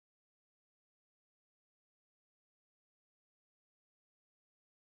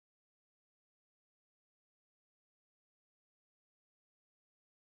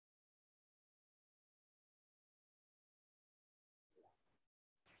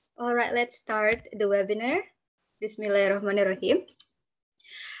All right, let's start the webinar. Bismillahirrahmanirrahim.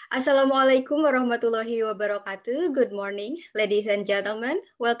 Assalamualaikum warahmatullahi wabarakatuh. Good morning, ladies and gentlemen.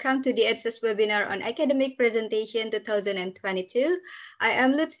 Welcome to the EDSA webinar on Academic Presentation 2022. I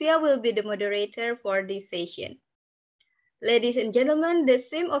am Lutfia, will be the moderator for this session. Ladies and gentlemen, the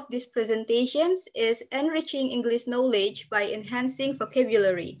theme of these presentations is Enriching English Knowledge by Enhancing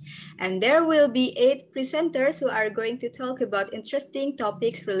Vocabulary. And there will be 8 presenters who are going to talk about interesting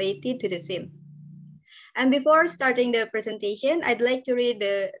topics related to the theme. And before starting the presentation, I'd like to read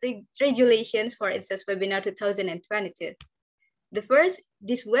the regulations for EDSA webinar 2022. The first,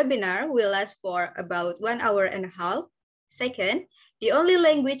 this webinar will last for about 1 hour and a half. Second, the only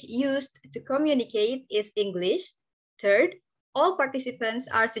language used to communicate is English. Third, all participants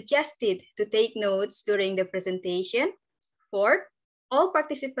are suggested to take notes during the presentation. Fourth, all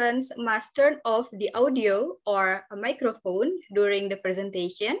participants must turn off the audio or a microphone during the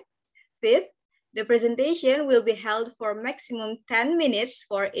presentation. Fifth, the presentation will be held for maximum 10 minutes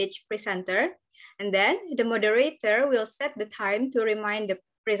for each presenter. And then the moderator will set the time to remind the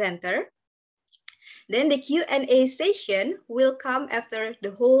presenter. Then the Q&A session will come after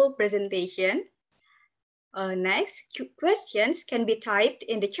the whole presentation. Next, questions can be typed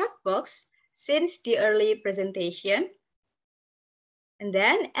in the chat box since the early presentation. And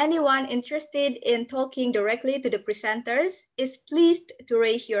then anyone interested in talking directly to the presenters is pleased to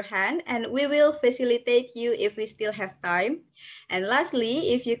raise your hand and we will facilitate you if we still have time. And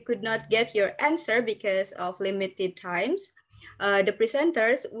lastly, if you could not get your answer because of limited times, the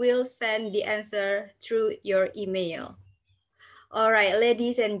presenters will send the answer through your email. All right,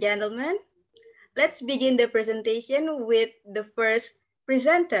 ladies and gentlemen, let's begin the presentation with the first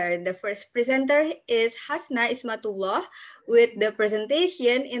presenter. The first presenter is Hasna Ismatullah with the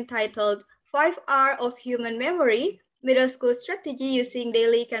presentation entitled 5R of Human Memory, Middle School Strategy Using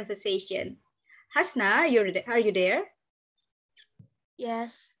Daily Conversation. Hasna, are you there?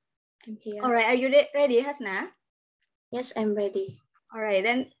 Yes, I'm here. All right, are you ready, Hasna? Yes, I'm ready. All right,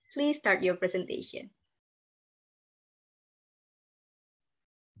 then please start your presentation.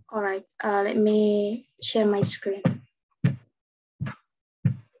 All right, let me share my screen.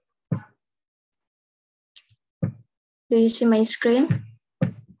 Do you see my screen?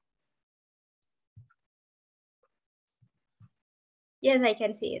 Yes, I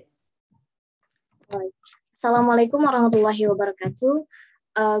can see it. All right. Assalamualaikum warahmatullahi wabarakatuh.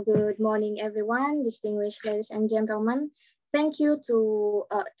 Good morning, everyone, distinguished ladies and gentlemen. Thank you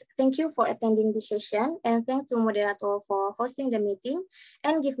for attending this session, and thank to moderator for hosting the meeting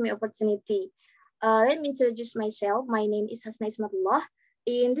and give me opportunity. Let me introduce myself. My name is Hasna Ismatullah.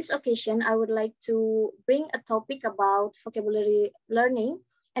 In this occasion, I would like to bring a topic about vocabulary learning,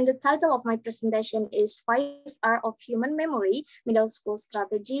 and the title of my presentation is 5R of Human Memory, Middle School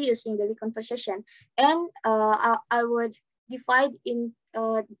Strategy Using Daily Conversation. And I would divide in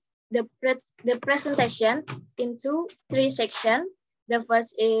the presentation into 3 sections. The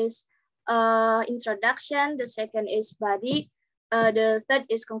first is introduction, the second is body, the third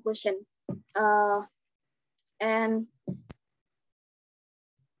is conclusion.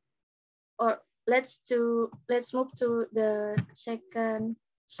 Let's move to the second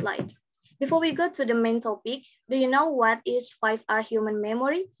slide. Before we go to the main topic, do you know what is 5R human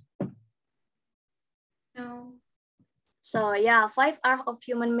memory? No. So yeah, 5R of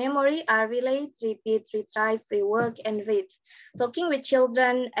human memory are relate, repeat, retry, rework, and read. Talking with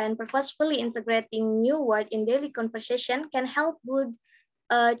children and purposefully integrating new words in daily conversation can help build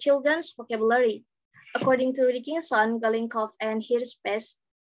children's vocabulary. According to Dickinson, Galenkov, and Hirschfeld,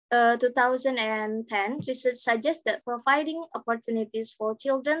 2010, research suggests that providing opportunities for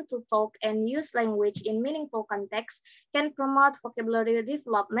children to talk and use language in meaningful contexts can promote vocabulary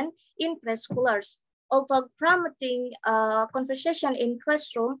development in preschoolers. Although promoting conversation in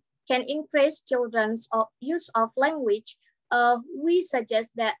classroom can increase children's use of language, we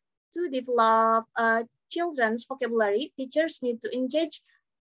suggest that to develop children's vocabulary, teachers need to engage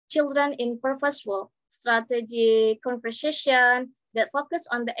children in purposeful, strategic conversation that focus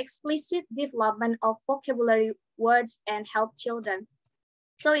on the explicit development of vocabulary words and help children.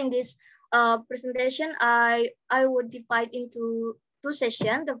 So in this presentation, I would divide into 2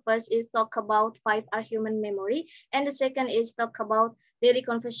 sessions. The first is talk about 5R human memory, and the second is talk about daily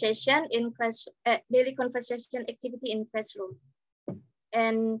conversation in class, daily conversation activity in classroom.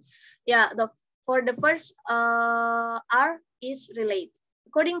 And yeah, for the first R is relate.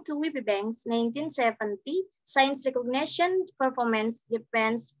 According to Wibibanks, 1970, science recognition performance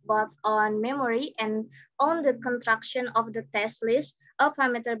depends both on memory and on the construction of the test list. A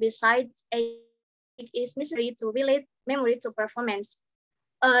parameter besides age is necessary to relate memory to performance.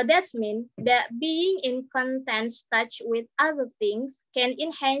 That means that being in constant touch with other things can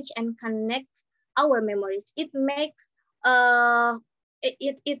enhance and connect our memories. It makes them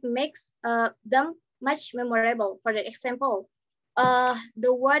much memorable. For example,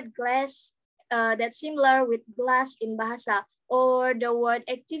 the word glass that's similar with glass in bahasa, or the word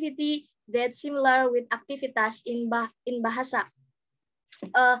activity that's similar with aktivitas in bahasa.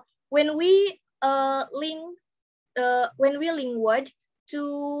 When we link word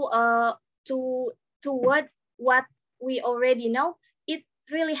to uh, to what we already know, it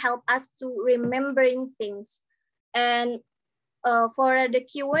really help us to remembering things. And for the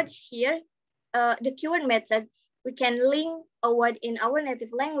keyword here, the keyword method, we can link a word in our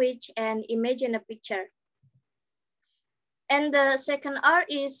native language and imagine a picture. And the second R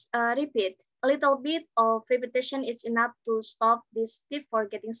is repeat. A little bit of repetition is enough to stop this deep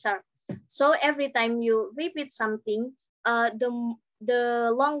forgetting sharp. So every time you repeat something, the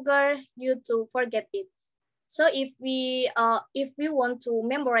longer you to forget it. So if we want to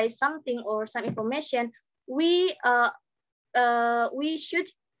memorize something or some information, we should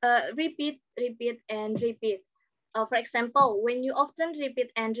repeat, and repeat. For example, when you often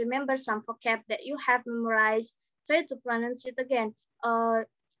repeat and remember some vocab that you have memorized, try to pronounce it again. Uh,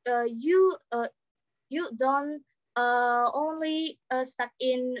 you don't only stuck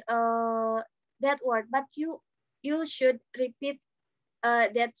in that word, but you should repeat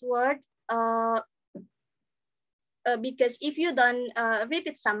that word, because if you don't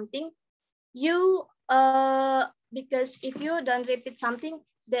repeat something, you because if you don't repeat something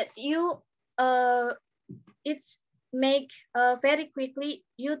that you it's make very quickly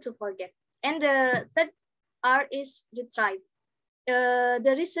you to forget. And the third R is retrieve.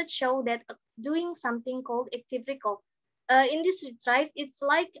 The research show that doing something called active recall. In this retrieve, it's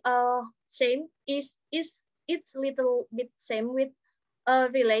like same is it's little bit same with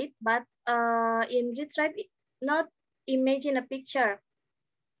relate, but in retrieve, not imagine a picture.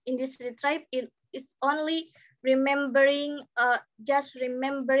 In this retrieve, it's only remembering, just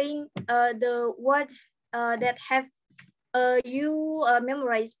remembering the word that have you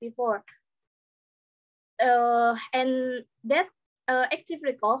memorized before. And that active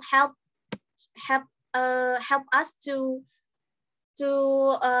recall help help us to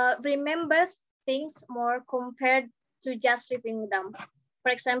remember things more compared to just repeating them.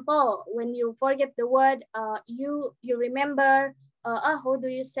 For example, when you forget the word, you remember, how do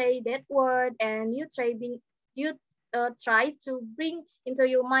you say that word, and you try to bring into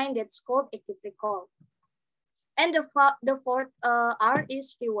your mind. That's called active recall. And the fourth R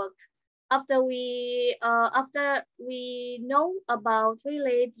is rework. After we know about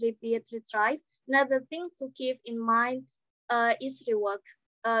relate, repeat, retrieve, another thing to keep in mind is rework.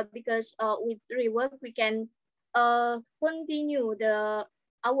 Because with rework we can continue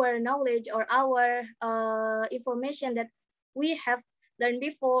our knowledge or our information that we have learned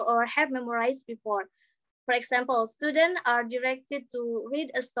before or have memorized before. For example, students are directed to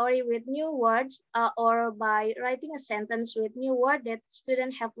read a story with new words, or by writing a sentence with new word that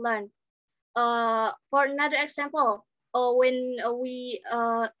students have learned. For another example, when we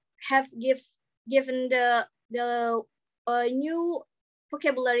have given the new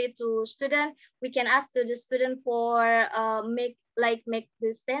vocabulary to student, we can ask to the student for make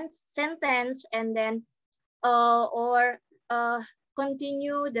this sentence, and then or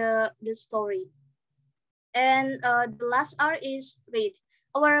continue the story. And the last R is read.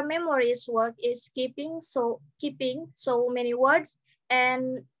 Our memories work is keeping so many words,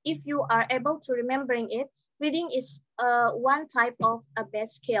 and if you are able to remembering it, reading is one type of a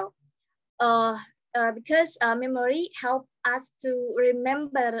best skill. Uh, because memory help us to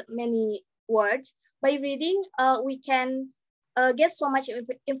remember many words. By reading, we can get so much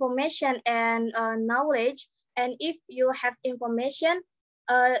information and knowledge. And if you have information,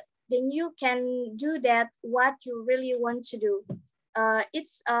 then you can do that what you really want to do.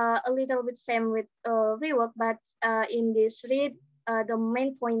 It's a little bit same with rework, but in this read, the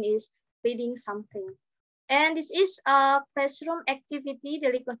main point is reading something. And this is a classroom activity,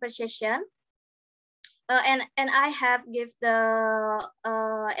 daily conversation. And I have give the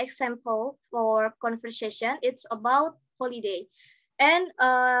example for conversation. It's about holiday. And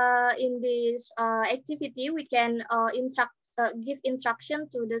in this activity, we can give instruction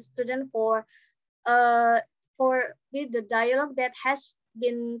to the student for read the dialogue that has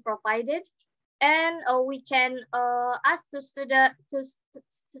been provided. And we can ask the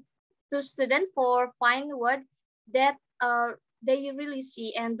student for find word that they really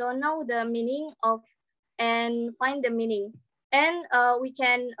see and don't know the meaning of, and find the meaning. And we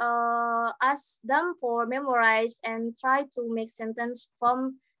can ask them for memorize and try to make sentence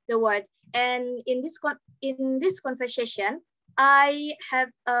from the word. And in this conversation, I have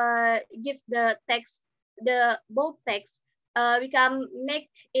give the text, the bold text. We can make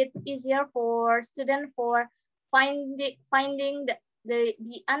it easier for student for finding the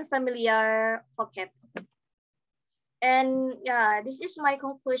unfamiliar vocab. And yeah, this is my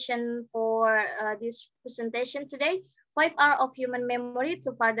conclusion for this presentation today. 5R of human memory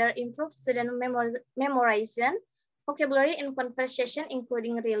to further improve student memorization, vocabulary, and conversation,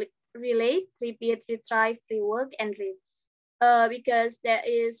 including relate, repeat, retrieve, rework, and read. Because there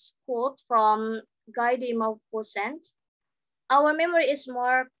is quote from Guy de Maupassant. Our memory is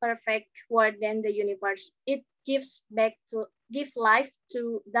more perfect word than the universe. It give life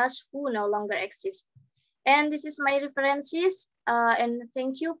to those who no longer exist. And this is my references. And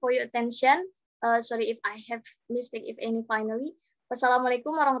thank you for your attention. Sorry if I have mistake, if any, finally.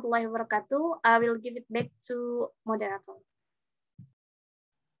 Wassalamualaikum warahmatullahi wabarakatuh. I will give it back to moderator.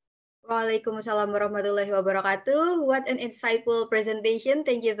 Waalaikumsalam warahmatullahi wabarakatuh. What an insightful presentation.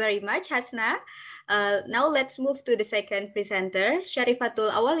 Thank you very much, Hasna. Now let's move to the second presenter. Sharifatul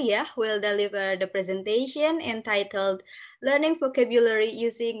Awaliyah will deliver the presentation entitled Learning Vocabulary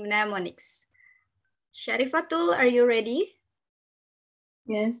Using Mnemonics. Sharifatul, are you ready?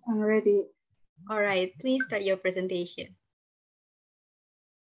 Yes, I'm ready. All right, please start your presentation.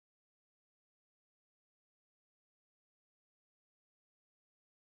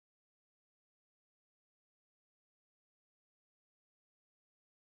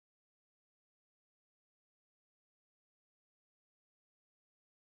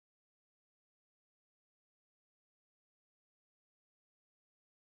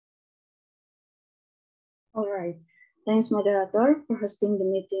 All right. Thanks, moderator, for hosting the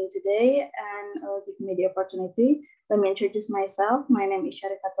meeting today and giving me the opportunity. Let me introduce myself. My name is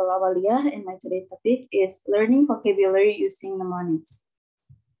Sharifatul Awaliyah, and my today's topic is learning vocabulary using mnemonics.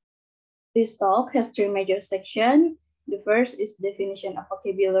 This talk has three major sections. The first is definition of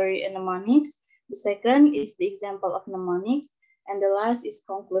vocabulary and mnemonics. The second is the example of mnemonics, and the last is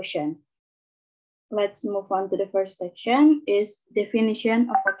conclusion. Let's move on to the first section, is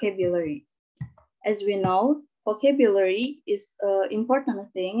definition of vocabulary. As we know, vocabulary is an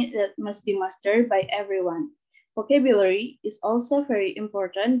important thing that must be mastered by everyone. Vocabulary is also very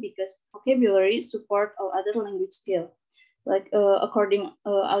important because vocabulary support all other language skills. Like according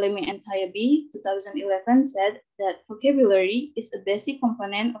Alemi and Tayabi, 2011 said that vocabulary is a basic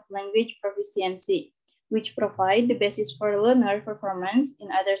component of language proficiency, which provide the basis for learner performance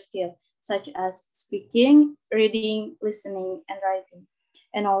in other skills, such as speaking, reading, listening, and writing.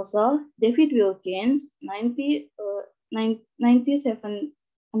 And also, David Wilkins,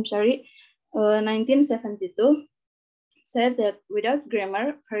 1972, said that without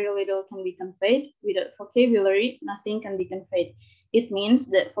grammar, very little can be conveyed. Without vocabulary, nothing can be conveyed. It means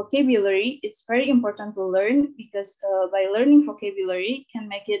that vocabulary is very important to learn because by learning vocabulary can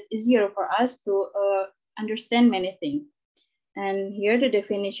make it easier for us to understand many things. And here the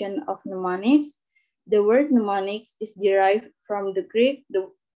definition of mnemonics. The word mnemonics is derived from the Greek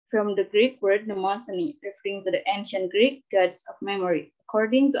word mnemosani, referring to the ancient Greek gods of memory,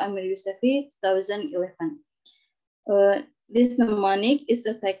 according to Amir Yusefi, 2011. This mnemonic is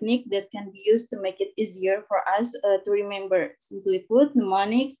a technique that can be used to make it easier for us to remember. Simply put,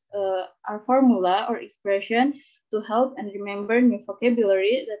 mnemonics are formula or expression to help and remember new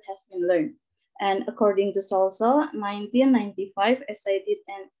vocabulary that has been learned. And according to Solso, 1995, as cited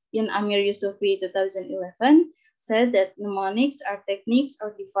in Amir Yusufi 2011, said that mnemonics are techniques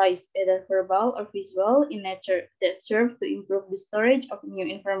or devices, either verbal or visual in nature, that serve to improve the storage of new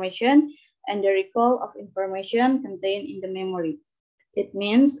information and the recall of information contained in the memory. It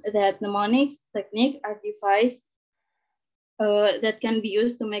means that mnemonics technique are devices that can be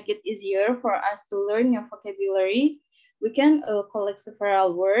used to make it easier for us to learn new vocabulary. We can collect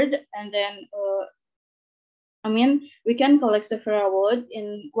several words and then we can collect several words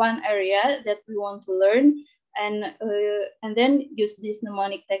in one area that we want to learn, and then use this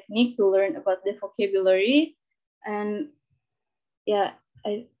mnemonic technique to learn about the vocabulary. And yeah,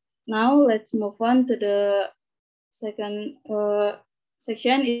 now let's move on to the second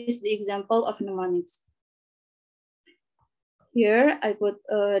section, is the example of mnemonics. Here I put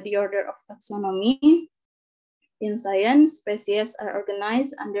the order of taxonomy. In science, species are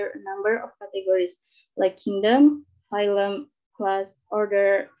organized under a number of categories like kingdom, phylum, class,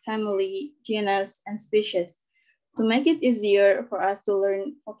 order, family, genus, and species. To make it easier for us to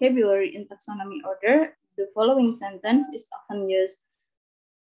learn vocabulary in taxonomy order, the following sentence is often used.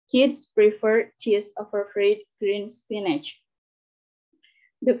 Kids prefer cheese over fried green spinach.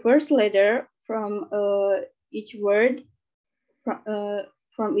 The first letter from each word represent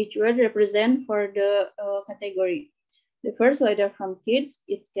for the category. The first letter from kids,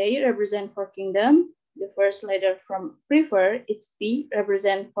 it's K, represent for kingdom. The first letter from prefer, it's P,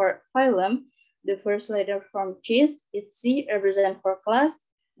 represent for phylum. The first letter from cheese, it's C, represent for class.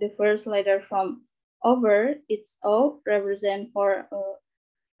 The first letter from over, it's O, represent for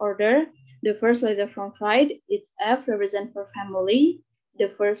order. The first letter from fried, it's F, represent for family. The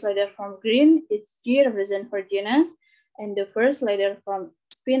first letter from green, it's G, represent for genus. And the first letter from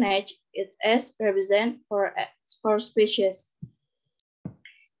spinach, it's S, represent for species.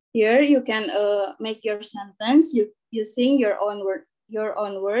 Here you can make your sentence using your own word.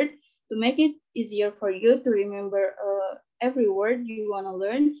 To make it easier for you to remember every word you want to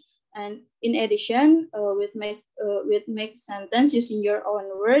learn. And in addition, with make sentence using your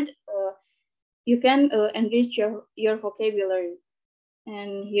own word, you can enrich your vocabulary.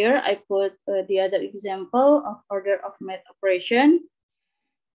 And here I put the other example of order of math operation.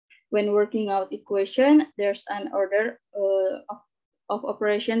 When working out equation, there's an order of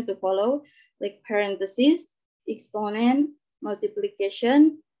operation to follow, like parentheses, exponent,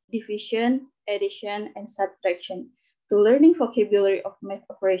 multiplication, division, addition, and subtraction. To learning vocabulary of math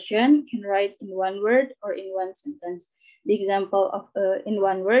operation, can write in one word or in one sentence. The example of in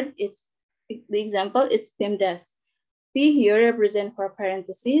one word, it's PEMDAS. P here represent for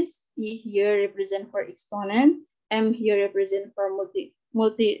parentheses, E here represent for exponent, M here represent for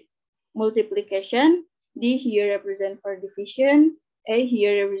multiplication, D here represent for division, A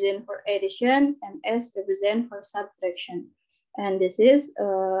here represent for addition, and S represent for subtraction. And this is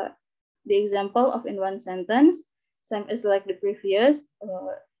the example of in one sentence. Same as like the previous.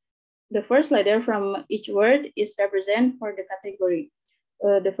 The first letter from each word is represent for the category.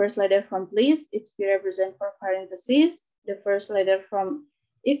 The first letter from please, it's P represent for parentheses. The first letter from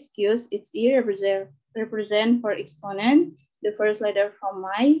excuse, it's E represent for exponent. The first letter from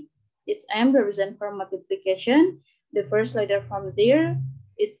my, it's M represent for multiplication. The first letter from there,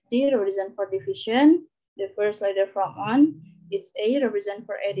 it's D represent for division. The first letter from on, it's A represent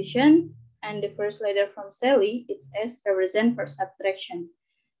for addition. And the first letter from Sally, it's S represent for subtraction.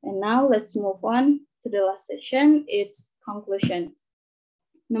 And now let's move on to the last section, it's conclusion.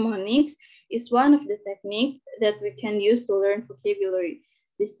 Mnemonics is one of the techniques that we can use to learn vocabulary.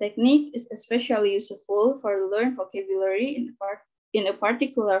 This technique is especially useful for learn vocabulary in a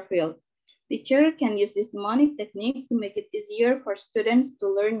particular field. Teacher can use this mnemonic technique to make it easier for students to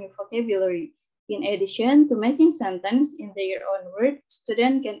learn new vocabulary. In addition to making sentence in their own word,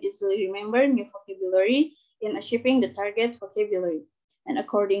 students can easily remember new vocabulary in achieving the target vocabulary. And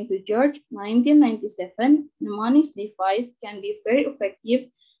according to George, 1997, mnemonics device can be very effective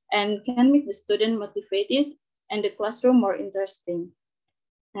and can make the student motivated and the classroom more interesting.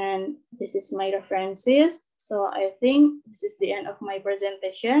 And this is my references. So I think this is the end of my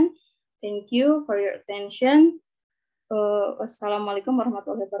presentation. Thank you for your attention. Wassalamualaikum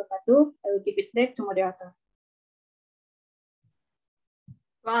warahmatullahi wabarakatuh. I will give it back to moderator.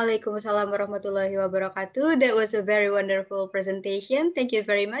 Waalaikumsalam warahmatullahi wabarakatuh. That was a very wonderful presentation. Thank you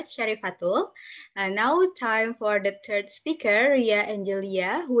very much, Syarifatul. And now time for the third speaker, Ria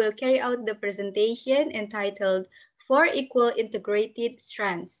Angelia, who will carry out the presentation entitled 4 Equal Integrated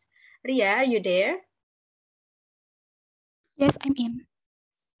Strands. Ria, are you there? Yes, I'm in.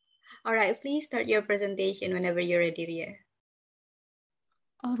 All right, please start your presentation whenever you're ready, Ria.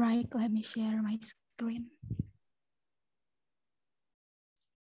 All right, let me share my screen.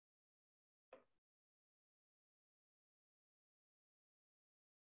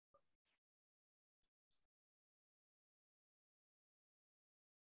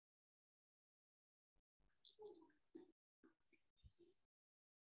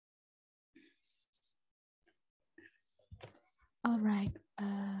 All right.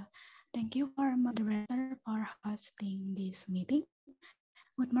 Thank you for moderator for hosting this meeting.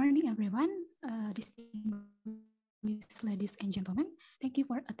 Good morning, everyone. Distinguished ladies and gentlemen, thank you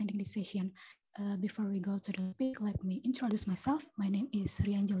for attending this session. Before we go to the topic, let me introduce myself. My name is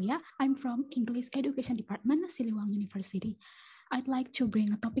Ria Angelia. I'm from English Education Department, Siliwang University. I'd like to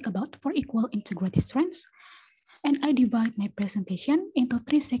bring a topic about 4 equal integrated strands. And I divide my presentation into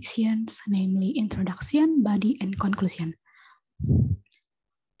 3 sections, namely introduction, body, and conclusion.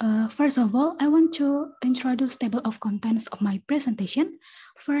 First of all, I want to introduce table of contents of my presentation.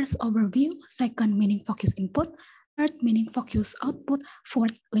 First, overview. Second, meaning focus input. Third, meaning focus output.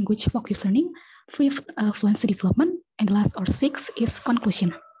 Fourth, language focus learning. Fifth, fluency development. And last or sixth is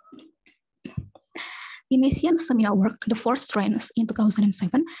conclusion. In Asian seminal work, The 4 Strands in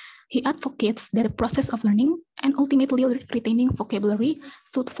 2007, He advocates that the process of learning and ultimately retaining vocabulary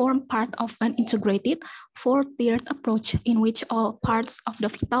should form part of an integrated, four-tiered approach in which all parts of the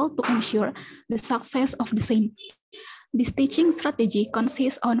vital to ensure the success of the same. This teaching strategy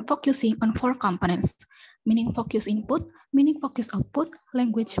consists on focusing on four components: meaning focused input, meaning focused output,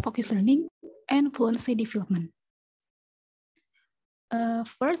 language focused learning, and fluency development.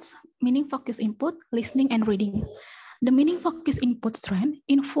 First, meaning focused input, listening and reading. The meaning focused input strand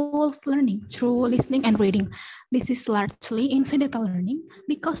involves learning through listening and reading. This is largely incidental learning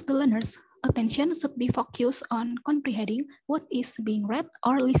because the learner's attention should be focused on comprehending what is being read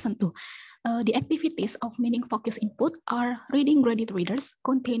or listened to. The activities of meaning focused input are reading graded readers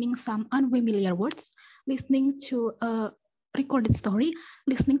containing some unfamiliar words, listening to a recorded story,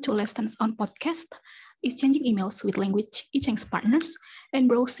 listening to lessons on podcast, exchanging emails with language exchange partners, and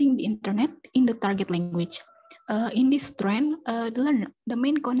browsing the internet in the target language. In this trend, the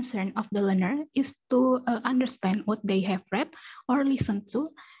main concern of the learner is to understand what they have read or listened to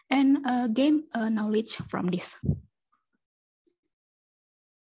and gain knowledge from this.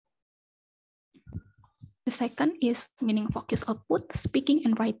 The second is meaning focused output, speaking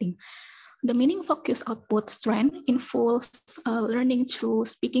and writing. The meaning focused output strand involves learning through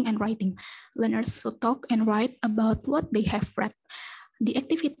speaking and writing. Learners should talk and write about what they have read. The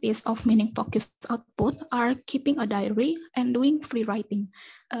activities of meaning focused output are keeping a diary and doing free writing.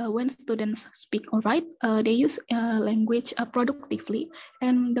 When students speak or write, they use language productively,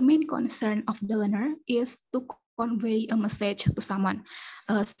 and the main concern of the learner is to convey a message to someone,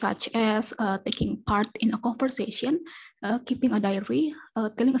 such as taking part in a conversation, keeping a diary,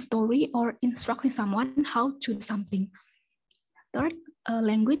 telling a story, or instructing someone how to do something. Third,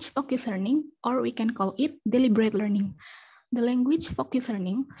 language focused learning, or we can call it deliberate learning. The language focused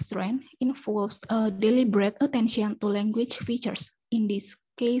learning strand involves deliberate attention to language features, in this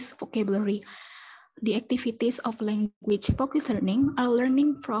case, vocabulary. The activities of language focused learning are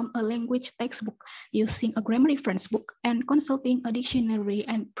learning from a language textbook, using a grammar reference book, and consulting a dictionary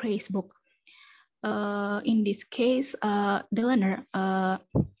and phrase book. In this case, the learner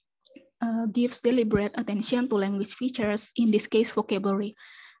gives deliberate attention to language features, in this case, vocabulary.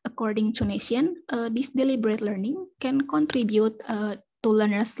 According to Nation, this deliberate learning can contribute to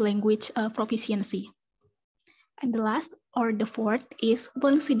learners' language proficiency. And the last, or the fourth, is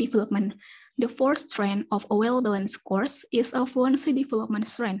fluency development. The fourth strand of a well-balanced course is a fluency development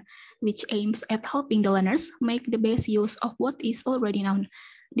strand, which aims at helping the learners make the best use of what is already known.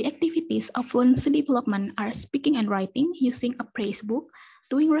 The activities of fluency development are speaking and writing using a phrase book,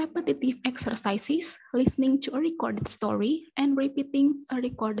 doing repetitive exercises, listening to a recorded story, and repeating a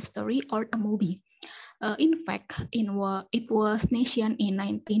recorded story or a movie. In fact, it was Nation in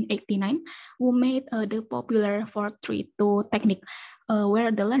 1989 who made the popular 4-3-2 technique,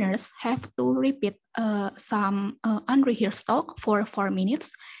 where the learners have to repeat some unrehearsed talk for 4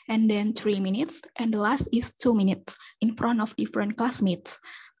 minutes, and then 3 minutes, and the last is 2 minutes in front of different classmates.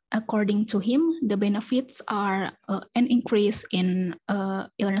 According to him, the benefits are an increase in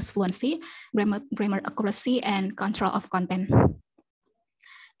learners' fluency, grammar accuracy, and control of content.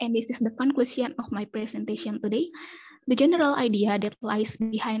 And this is the conclusion of my presentation today. The general idea that lies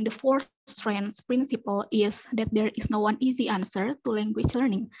behind the four strands principle is that there is no one easy answer to language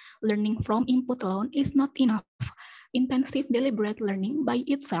learning. Learning from input alone is not enough. Intensive deliberate learning by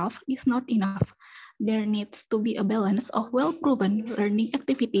itself is not enough. There needs to be a balance of well-proven learning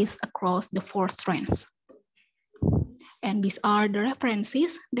activities across the four strands. And these are the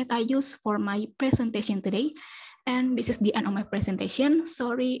references that I use for my presentation today. And this is the end of my presentation.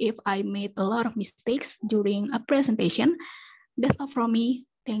 Sorry if I made a lot of mistakes during a presentation. That's all from me.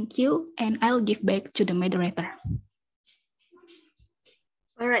 Thank you. And I'll give back to the moderator.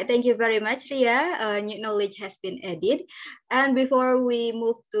 All right, thank you very much, Ria. New knowledge has been added. And before we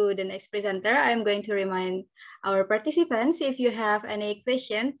move to the next presenter, I'm going to remind our participants, if you have any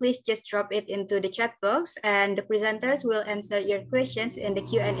question, please just drop it into the chat box and the presenters will answer your questions in the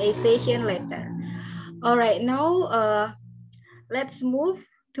Q&A session later. All right, now let's move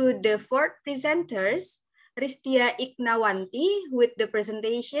to the fourth presenters, Ristia Iknawanti, with the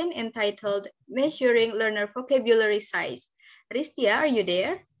presentation entitled Measuring Learner Vocabulary Size. Ristia, are you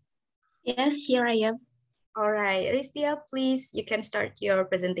there? Yes, here I am. All right, Ristia, please, you can start your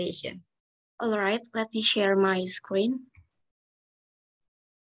presentation. All right, let me share my screen.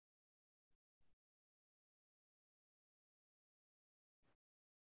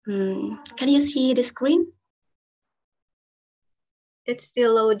 Can you see the screen? It's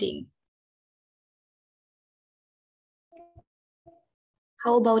still loading.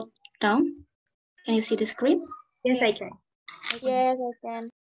 How about now? Can you see the screen? Yes, I can. Yes, I can.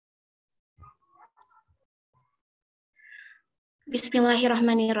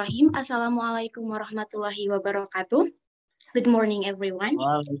 Bismillahirrahmanirrahim. Assalamualaikum warahmatullahi wabarakatuh. Good morning, everyone.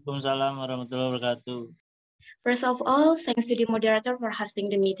 Waalaikumsalam warahmatullahi wabarakatuh. First of all, thanks to the moderator for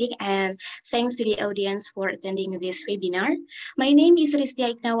hosting the meeting and thanks to the audience for attending this webinar. My name is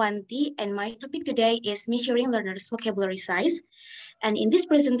Ristia Iknawanti and my topic today is measuring learners' vocabulary size. And in this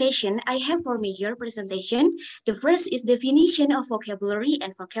presentation, I have four major presentation. The first is definition of vocabulary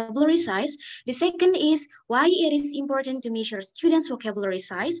and vocabulary size. The second is why it is important to measure students' vocabulary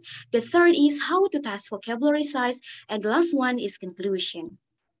size. The third is how to test vocabulary size. And the last one is conclusion.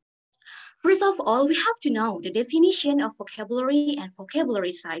 First of all, we have to know the definition of vocabulary and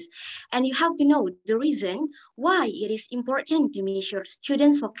vocabulary size. And you have to know the reason why it is important to measure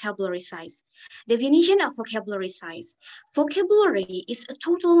students' vocabulary size. Definition of vocabulary size. Vocabulary is a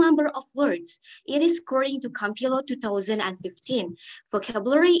total number of words. It is according to Campillo 2015.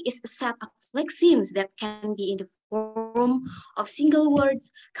 Vocabulary is a set of lexemes that can be in the form of single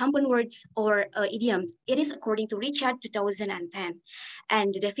words, compound words, or idioms. It is according to Richard 2010.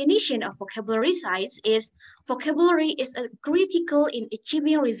 And the definition of vocabulary size is vocabulary is critical in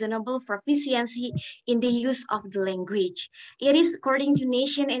achieving reasonable proficiency in the use of the language. It is according to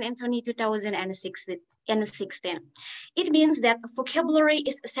Nation and Anthony 2016. It means that vocabulary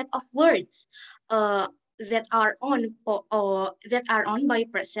is a set of words that are owned by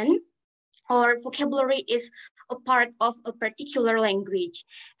person, or vocabulary is a part of a particular language.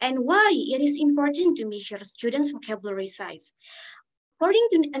 And why it is important to measure students' vocabulary size. According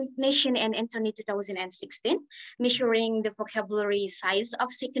to Nation and Anthony 2016, measuring the vocabulary size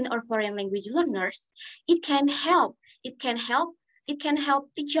of second or foreign language learners, it can help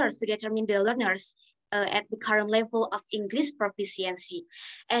teachers to determine the learners at the current level of English proficiency.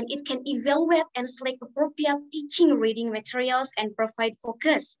 And it can evaluate and select appropriate teaching reading materials and provide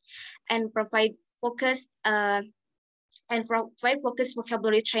focused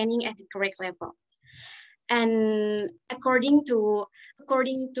vocabulary training at the correct level. And according to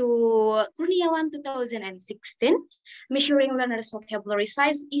Kurniawan 2016, measuring learners' vocabulary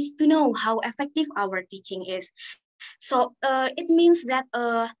size is to know how effective our teaching is. So it means that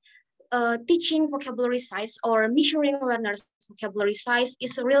teaching vocabulary size or measuring learners' vocabulary size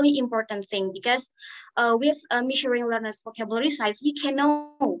is a really important thing, because with measuring learners' vocabulary size, we can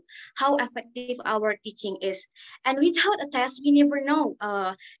know how effective our teaching is. And without a test, we never know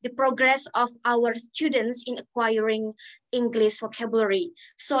the progress of our students in acquiring English vocabulary.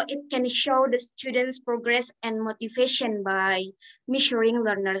 So it can show the students' progress and motivation by measuring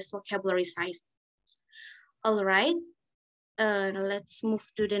learners' vocabulary size. All right. Let's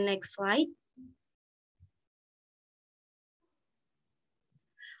move to the next slide.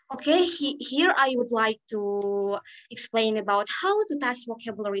 Okay, here I would like to explain about how to test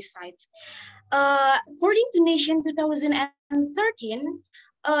vocabulary size. According to Nation 2013,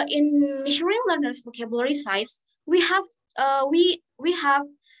 in measuring learners' vocabulary size, we have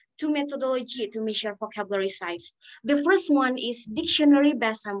two methodology to measure vocabulary size. The first one is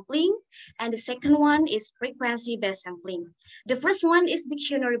dictionary-based sampling, and the second one is frequency-based sampling. The first one is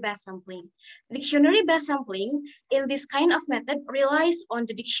dictionary-based sampling. Dictionary-based sampling in this kind of method relies on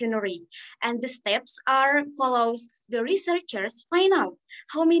the dictionary, and the steps are follows. The researchers find out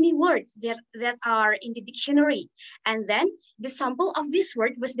how many words that are in the dictionary, and then the sample of this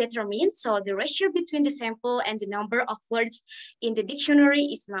word was determined. So the ratio between the sample and the number of words in the dictionary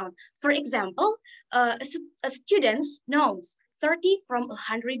is known. For example, a student knows 30 from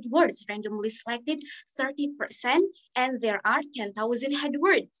 100 words, randomly selected 30%, and there are 10,000 head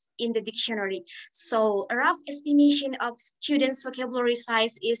words in the dictionary. So a rough estimation of students' vocabulary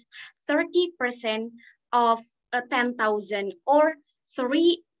size is 30% of 10,000 or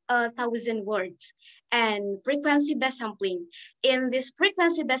 3,000 words. And frequency-based sampling. In this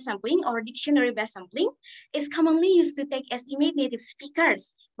frequency-based sampling or dictionary-based sampling is commonly used to take estimate native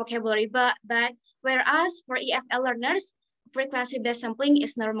speakers vocabulary, but whereas for EFL learners, frequency-based sampling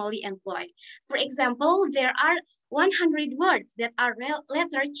is normally employed. For example, there are 100 words that are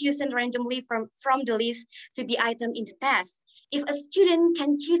later chosen randomly from the list to be item in the test. If a student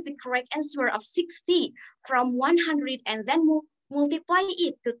can choose the correct answer of 60 from 100 and then multiply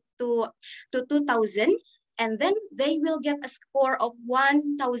it to 2,000, and then they will get a score of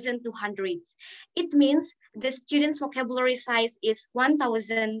 1,200. It means the student's vocabulary size is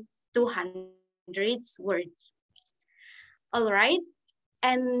 1,200 words. All right,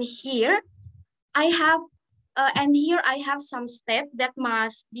 and here I have some steps that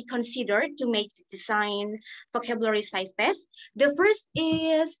must be considered to make the design vocabulary size test. The first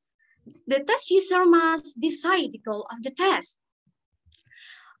is the test user must decide the goal of the test.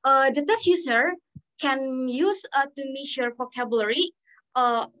 The test user can use to measure vocabulary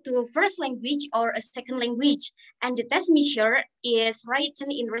to first language or a second language. And the test measure is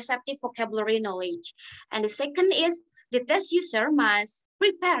written in receptive vocabulary knowledge. And the second is the test user must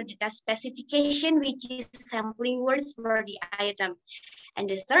prepare the test specification, which is sampling words for the item. And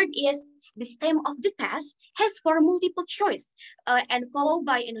the third is the stem of the test has for multiple choice and followed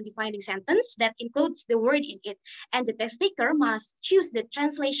by an undefined sentence that includes the word in it. And the test taker must choose the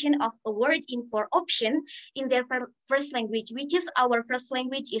translation of a word in four options in their first language, which is our first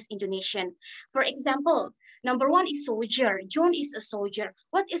language is Indonesian. For example, number one is soldier. John is a soldier.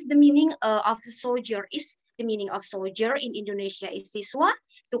 What is the meaning of a soldier? Is the meaning of soldier in Indonesia is siswa,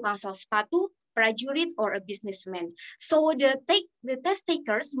 tukang sol sepatu, prajurit, or a businessman. So the test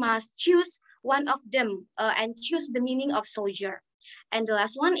takers must choose one of them and choose the meaning of soldier. And the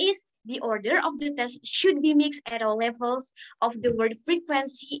last one is the order of the test should be mixed at all levels of the word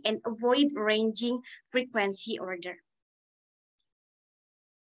frequency and avoid ranging frequency order.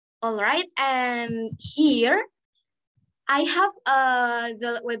 All right, and here I have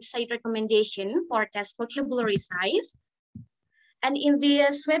the website recommendation for test vocabulary size. And in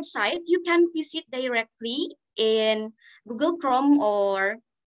this website, you can visit directly in Google Chrome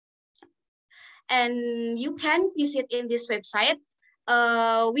and you can visit in this website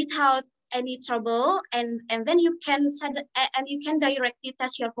without any trouble, and then you can directly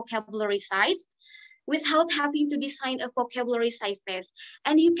test your vocabulary size without having to design a vocabulary size test.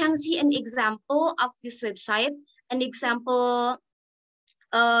 And you can see an example of this website, an example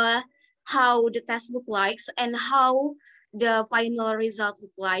how the test look like and how the final result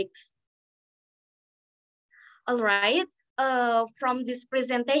look like. All right, from this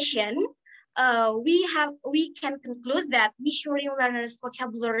presentation, we can conclude that measuring learners'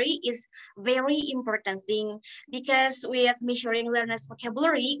 vocabulary is very important thing, because with measuring learners'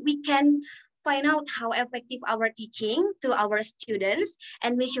 vocabulary, we can find out how effective our teaching to our students.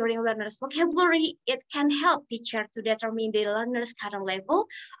 And measuring learners' vocabulary, it can help teacher to determine the learner's current level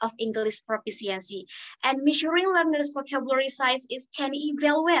of English proficiency. And measuring learners' vocabulary size can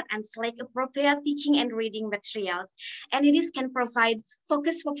evaluate and select appropriate teaching and reading materials. And it can provide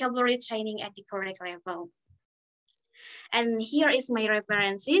focused vocabulary training at the correct level. And here is my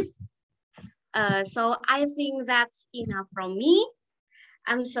references. So I think that's enough from me.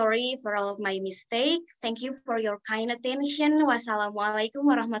 I'm sorry for all of my mistakes. Thank you for your kind attention. Wassalamualaikum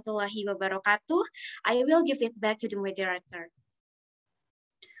warahmatullahi wabarakatuh. I will give it back to the moderator.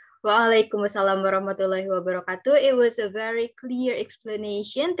 Waalaikumsalam warahmatullahi wabarakatuh. It was a very clear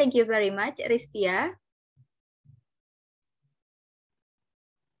explanation. Thank you very much, Ristia.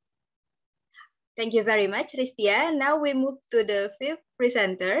 Thank you very much, Ristia. Now we move to the fifth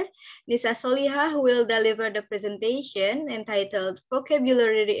presenter, Nisa Soliha, who will deliver the presentation entitled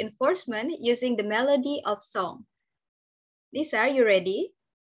Vocabulary Reinforcement Using the Melody of Song. Nisa, are you ready?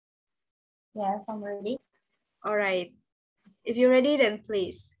 Yes, I'm ready. All right. If you're ready, then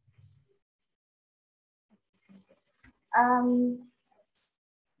please.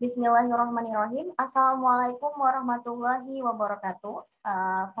 Bismillahirrahmanirrahim. Assalamualaikum warahmatullahi wabarakatuh.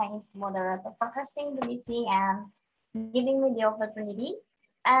 Thanks, moderator, for hosting the meeting and giving me the opportunity.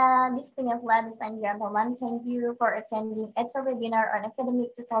 Distinguished ladies and gentlemen, thank you for attending EDSA webinar on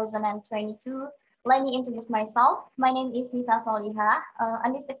academic 2022. Let me introduce myself. My name is Nisa Soliha. On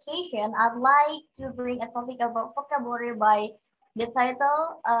this occasion, I'd like to bring a topic about vocabulary by the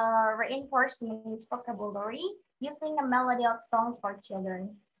title Reinforcement Vocabulary Using a Melody of Songs for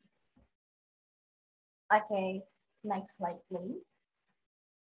Children. Okay, next slide, please.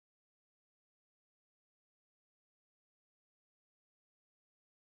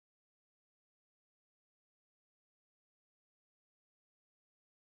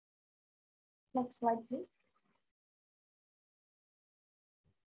 Next slide, please.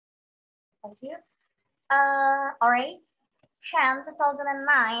 Thank you. All right. Shan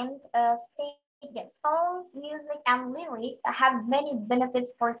 2009 stated that songs, music, and lyrics have many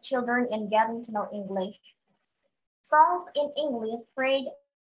benefits for children in getting to know English. Songs in English create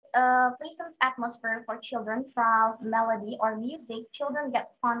a pleasant atmosphere for children. Through melody or music, children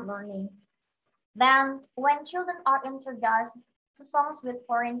get fun learning. Then, when children are introduced to songs with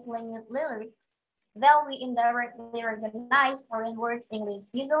foreign language lyrics, they'll be indirectly recognize foreign words in English.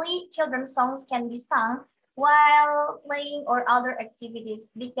 Usually, children's songs can be sung while playing or other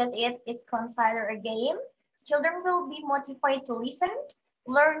activities. Because it is considered a game, children will be motivated to listen,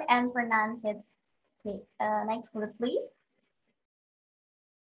 learn, and pronounce it. Okay, next slide, please.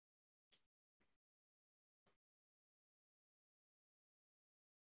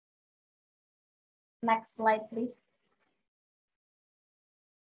 Next slide, please.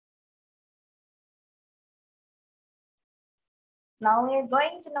 Now we're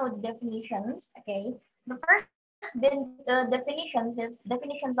going to know the definitions. Okay, the first definitions is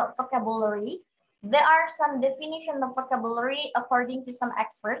definitions of vocabulary. There are some definition of vocabulary according to some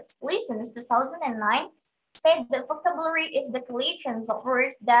expert. Listens 2009 said that vocabulary is the collections of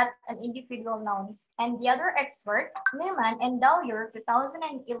words that an individual knows. And the other expert, Newman and Dwyer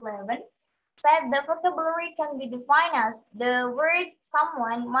 2011 said the vocabulary can be defined as the word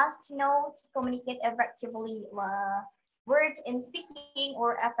someone must know to communicate effectively. Word in speaking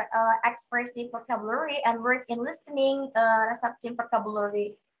or expressive vocabulary, and word in listening, receptive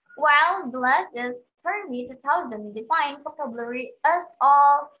vocabulary. While the last is Fermi 2000 defined vocabulary as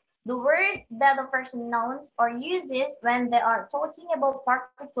all the word that a person knows or uses when they are talking about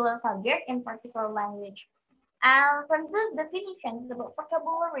particular subject in particular language. And from these definitions about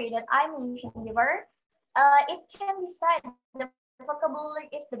vocabulary that I mentioned before, it can be said the vocabulary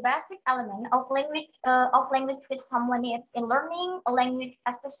is the basic element of language which someone needs in learning a language,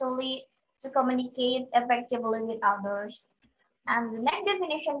 especially to communicate effectively with others. And the next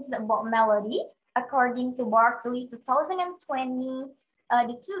definition is about melody. According to Barkley 2020,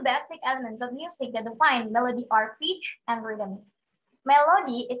 the two basic elements of music that define melody are pitch and rhythm.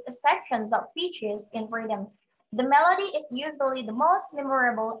 Melody is a section of pitches in rhythm. The melody is usually the most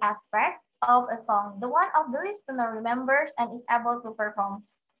memorable aspect of a song, the one of the listener remembers and is able to perform.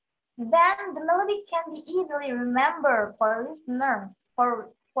 Then the melody can be easily remembered for listeners.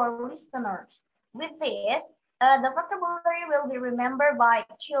 With this, the vocabulary will be remembered by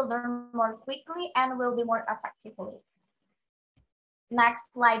children more quickly and will be more effectively.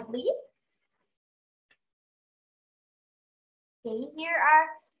 Next slide, please. Okay, here are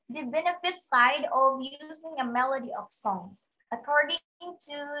the benefit side of using a melody of songs. According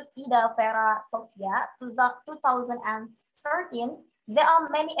to Ida Vera Sofia 2013, there are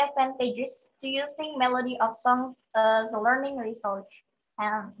many advantages to using melody of songs as a learning research.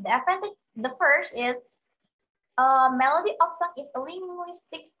 And the first is melody of song is a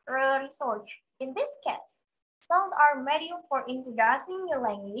linguistics research. In this case, songs are medium for introducing new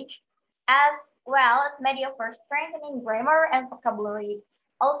language as well as medium for strengthening grammar and vocabulary.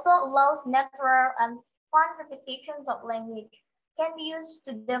 Also allows natural and fun repetitions of language. Can be used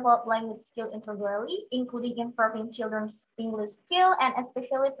to develop language skill integrally, including improving children's English skill and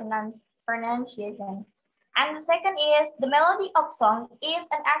especially pronunciation. And the second is the melody of song is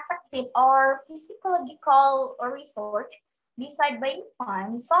an affective or psychological research designed by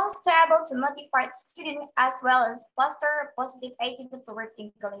fun songs to able to motivate students as well as foster a positive attitude toward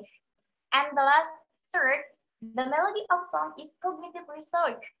English. And the last third, the melody of song is cognitive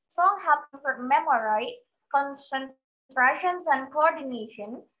research. Song help improve memory, concentrations, and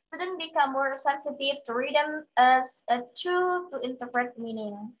coordination. Students become more sensitive to rhythm as a tool to interpret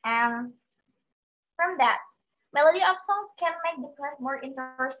meaning. And from that, melody of songs can make the class more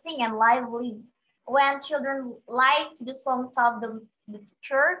interesting and lively. When children like to do songs of the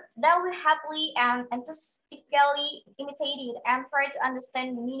teacher, they will happily and enthusiastically imitate it and try to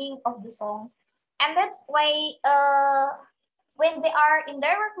understand the meaning of the songs. And that's why when they are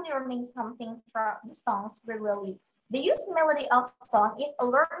indirectly learning something from the songs regularly, the use melody of song is a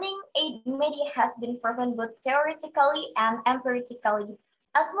learning aid media has been proven both theoretically and empirically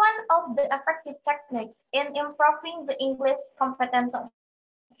as one of the effective techniques in improving the English competence of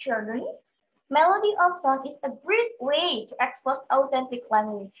children. Melody of song is a great way to expose authentic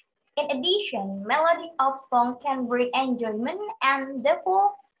language. In addition, melody of song can bring enjoyment and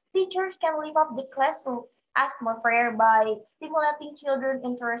therefore teachers can live up the classroom atmosphere by stimulating children's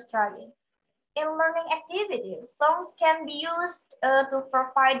interest in. In learning activities, songs can be used to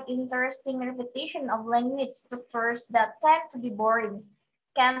provide interesting repetition of language structures that tend to be boring,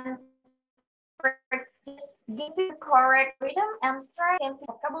 can practice giving correct rhythm and strength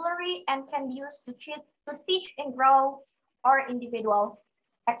vocabulary, and can be used to teach in groups or individual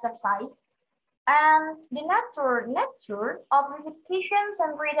exercise. And the nature of repetitions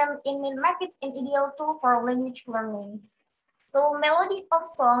and rhythm in make it an ideal tool for language learning. So melody of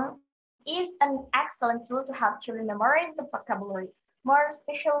song is an excellent tool to help children memorize the vocabulary. More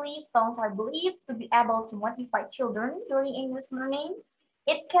especially, songs are believed to be able to motivate children during English learning.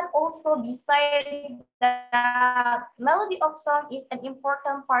 It can also be said that melody of song is an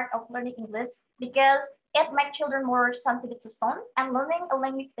important part of learning English because it makes children more sensitive to sounds, and learning a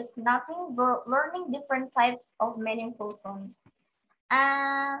language is nothing but learning different types of meaningful sounds.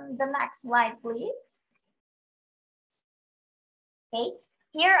 And the next slide, please. Okay,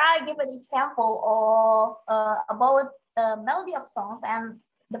 here I give an example of about the melody of songs and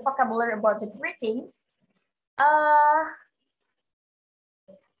the vocabulary about the greetings.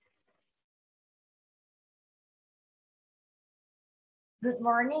 Good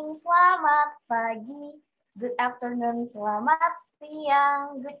morning, selamat pagi. Good afternoon, selamat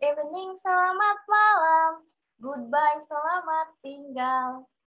siang. Good evening, selamat malam. Goodbye, selamat tinggal.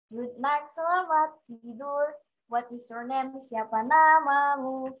 Good night, selamat tidur. What is your name? Siapa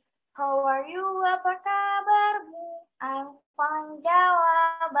namamu? How are you? Apa kabarmu? I'm fine,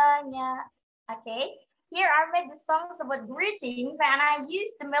 jawabannya. Okay, here I made the songs about greetings and I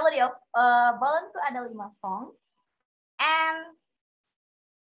used the melody of Balenku Ada Lima song. And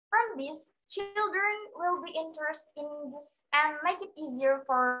from this, children will be interested in this and make it easier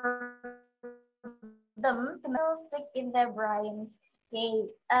for them to stick in their brains.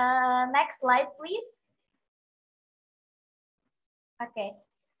 Okay, next slide, please. Okay,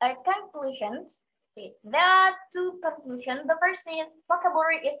 conclusions. Okay. There are two conclusions. The first is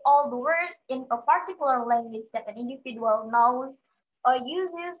vocabulary is all the words in a particular language that an individual knows or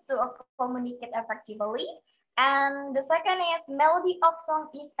uses to communicate effectively. And the second is melody of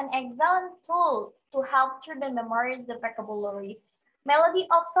song is an excellent tool to help children memorize the vocabulary. Melody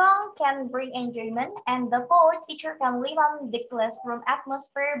of song can bring enjoyment, and the fourth, teacher can live on the classroom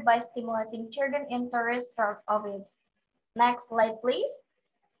atmosphere by stimulating children interest of it. Next slide, please.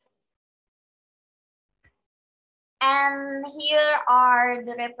 And here are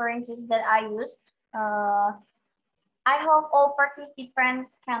the references that I used. I hope all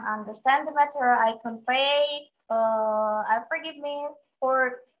participants can understand the material I convey. Forgive me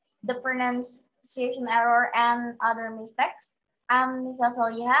for the pronunciation error and other mistakes. I'm Nisa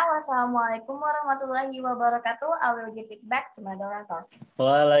Soliha. Wassalamualaikum warahmatullahi wabarakatuh. I will give it back to my moderator.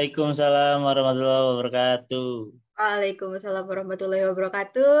 Waalaikumsalam warahmatullahi wabarakatuh. Waalaikumsalam warahmatullahi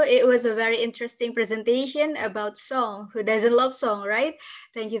wabarakatuh. It was a very interesting presentation about song. Who doesn't love song, right?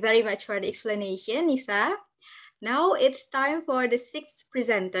 Thank you very much for the explanation, Nisa. Now it's time for the sixth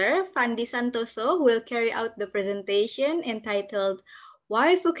presenter, Fandi Santoso, who will carry out the presentation entitled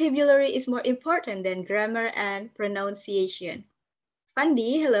Why Vocabulary is More Important Than Grammar and Pronunciation.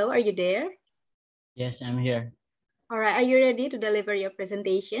 Fandi, hello, are you there? Yes, I'm here. All right, are you ready to deliver your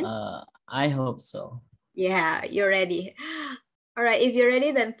presentation? I hope so. Yeah, you're ready. All right, if you're ready,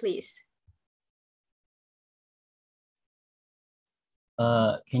 then please.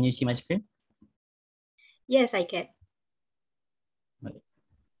 Can you see my screen? Yes, I can.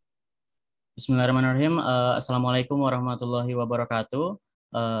 Bismillahirrahmanirrahim. Assalamualaikum warahmatullahi wabarakatuh.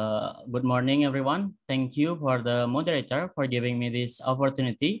 Good morning, everyone. Thank you for the moderator for giving me this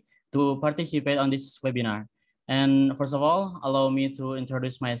opportunity to participate on this webinar. And first of all, allow me to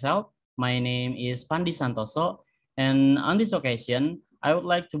introduce myself. My name is Fandi Santoso, and on this occasion, I would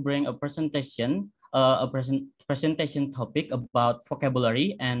like to bring a presentation topic about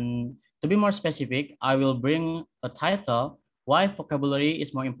vocabulary. And to be more specific, I will bring a title, Why Vocabulary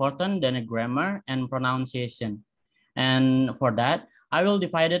is More Important Than a Grammar and Pronunciation. And for that, I will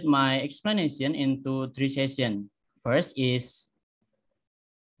divide my explanation into three sessions. First is,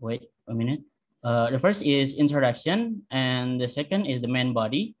 wait a minute. The first is introduction, and the second is the main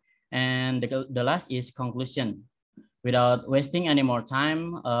body, and the last is conclusion. Without wasting any more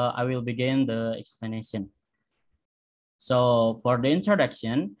time, I will begin the explanation. So for the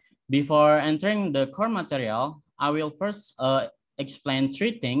introduction, before entering the core material, I will first explain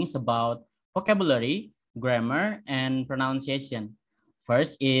three things about vocabulary, grammar, and pronunciation.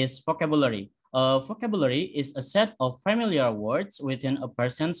 First is vocabulary. Vocabulary is a set of familiar words within a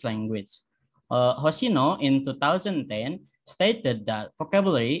person's language. Hoshino in 2010 stated that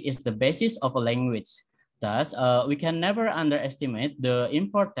vocabulary is the basis of a language. Thus, we can never underestimate the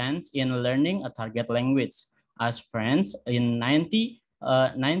importance in learning a target language. As friends in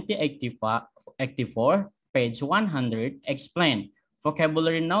 1984, page 100 explained,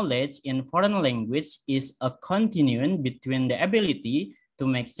 vocabulary knowledge in foreign language is a continuum between the ability to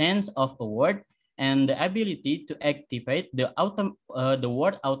make sense of a word and the ability to activate the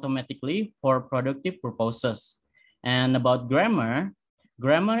word automatically for productive purposes. And about grammar,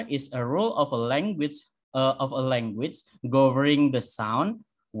 grammar is a rule of a language governing the sound,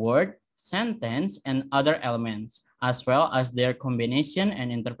 word, sentence, and other elements, as well as their combination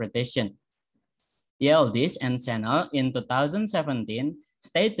and interpretation. Yildiz and Sennel in 2017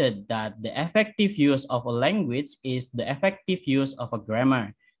 stated that the effective use of a language is the effective use of a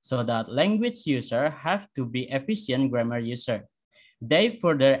grammar, so that language users have to be efficient grammar user. They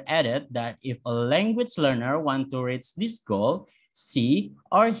further added that if a language learner wants to reach this goal, she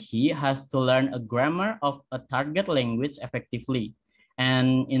or he has to learn a grammar of a target language effectively.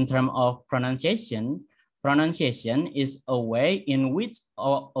 And in terms of pronunciation, pronunciation is a way in which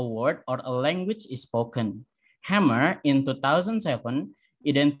a word or a language is spoken. Hammer in 2007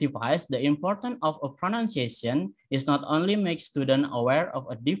 identifies the importance of a pronunciation is not only make students aware of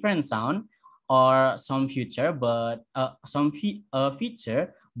a different sound or some feature, but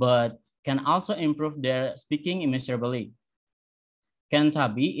but can also improve their speaking immeasurably. Ken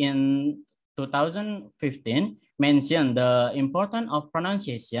Tabi in 2015 mentioned the importance of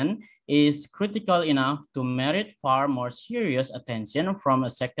pronunciation is critical enough to merit far more serious attention from a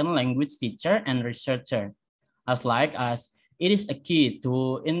second language teacher and researcher, as like as it is a key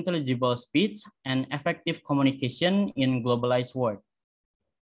to intelligible speech and effective communication in globalized world.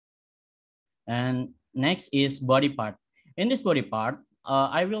 And next is body part. In this body part,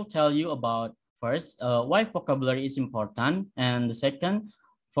 I will tell you about first why vocabulary is important, and the second,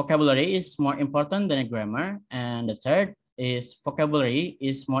 vocabulary is more important than a grammar, and the third is vocabulary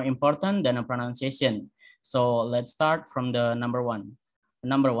is more important than a pronunciation. So let's start from the number one.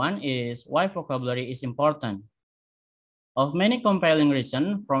 Number one is why vocabulary is important. Of many compelling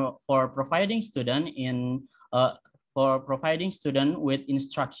reasons for providing student with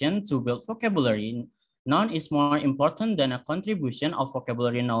instruction to build vocabulary, none is more important than a contribution of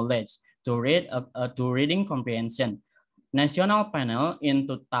vocabulary knowledge to reading comprehension. National panel in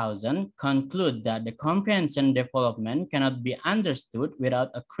 2000 conclude that the comprehension development cannot be understood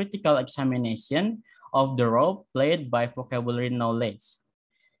without a critical examination of the role played by vocabulary knowledge.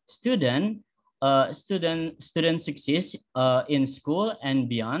 Student success in school and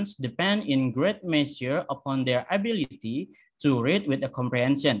beyond depend in great measure upon their ability to read with a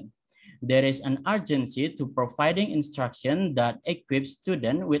comprehension. There is an urgency to providing instruction that equips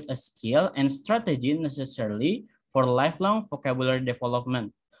students with a skill and strategy necessarily for lifelong vocabulary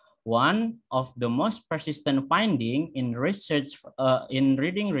development. One of the most persistent findings in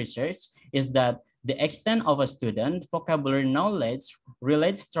reading research is that the extent of a student's vocabulary knowledge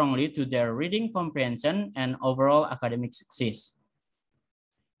relates strongly to their reading comprehension and overall academic success.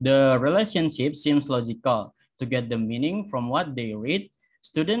 The relationship seems logical. To get the meaning from what they read,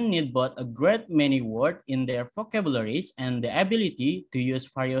 students need both a great many words in their vocabularies and the ability to use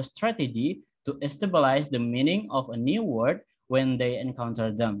various strategies to stabilize the meaning of a new word when they encounter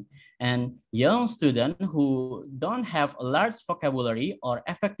them. And young students who don't have a large vocabulary or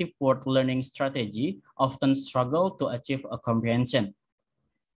effective word learning strategy often struggle to achieve a comprehension.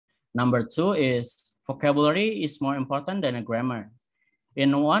 Number two is vocabulary is more important than a grammar.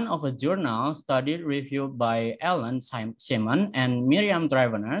 In one of a journal study reviewed by Alan Simon and Miriam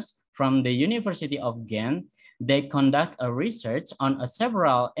Driveners from the University of Ghent, they conduct a research on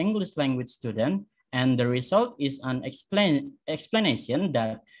several English language students, and the result is an explanation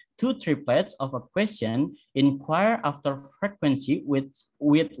that two triplets of a question inquire after frequency with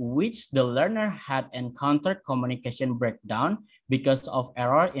which the learner had encountered communication breakdown because of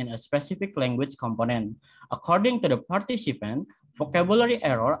error in a specific language component. According to the participant, vocabulary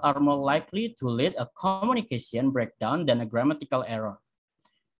error are more likely to lead a communication breakdown than a grammatical error.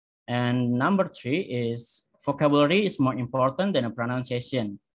 And number three is vocabulary is more important than a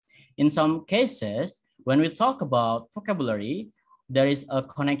pronunciation. In some cases, when we talk about vocabulary, there is a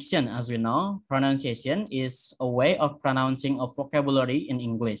connection. As we know, pronunciation is a way of pronouncing a vocabulary in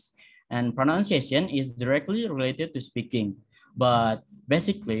English, and pronunciation is directly related to speaking. But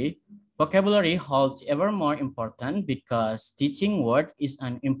basically, vocabulary holds ever more important because teaching word is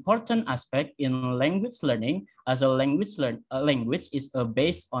an important aspect in language learning, as a language is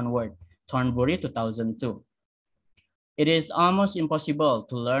based on word. Thornbury 2002. It is almost impossible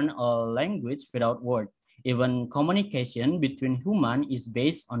to learn a language without word. Even communication between humans is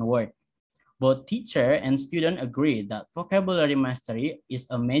based on word. Both teacher and student agree that vocabulary mastery is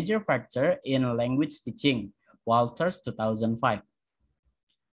a major factor in language teaching. Walters 2005.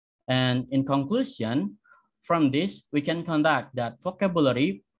 And in conclusion, from this we can conclude that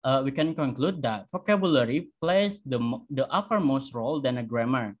vocabulary plays the uppermost role than a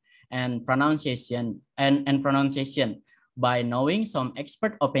grammar and pronunciation by knowing some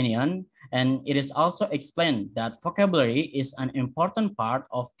expert opinion, and it is also explained that vocabulary is an important part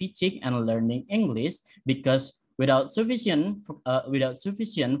of teaching and learning English because without sufficient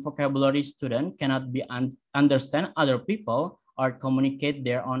vocabulary, students cannot understand other people or communicate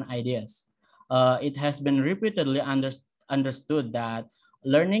their own ideas. It has been repeatedly understood that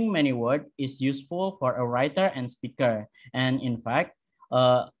learning many words is useful for a writer and speaker, and in fact,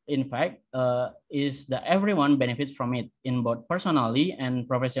 is that everyone benefits from it in both personally and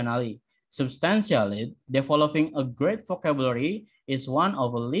professionally. Substantially, developing a great vocabulary is one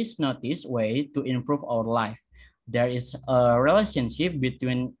of the least noticed ways to improve our life. There is a relationship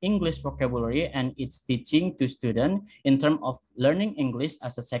between English vocabulary and its teaching to students in terms of learning English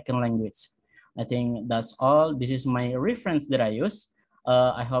as a second language. I think that's all. This is my reference that I use.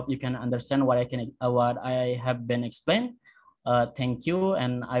 I hope you can understand what I have been explained. Thank you,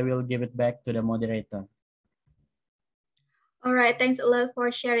 and I will give it back to the moderator. All right, thanks a lot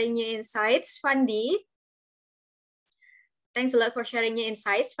for sharing your insights, Fandi. Thanks a lot for sharing your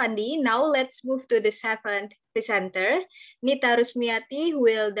insights, Fandi. Now let's move to the seventh presenter, Nita Rusmiati, who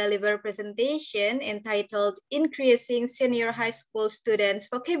will deliver a presentation entitled Increasing Senior High School Students'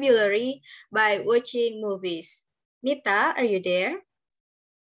 Vocabulary by Watching Movies. Nita, are you there?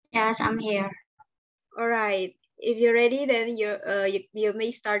 Yes, I'm here. All right. If you're ready, then you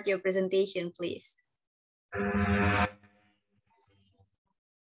may start your presentation, please.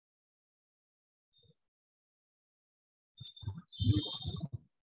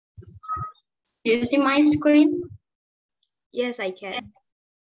 Do you see my screen? Yes, I can.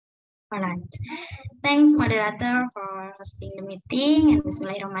 All right. Thanks, moderator, for hosting the meeting. And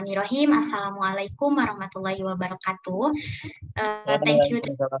Bismillahirrahmanirrahim. Assalamualaikum warahmatullahi wabarakatuh. Thank you.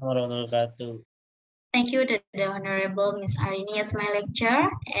 Thank you to the Honorable Ms. Arini as my lecturer.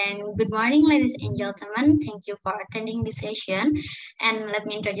 And good morning, ladies and gentlemen. Thank you for attending this session. And let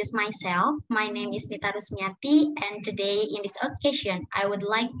me introduce myself. My name is Nita Rusmiati. And today in this occasion, I would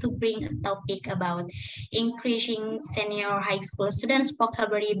like to bring a topic about increasing senior high school students'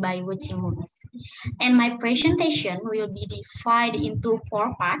 vocabulary by watching movies. And my presentation will be divided into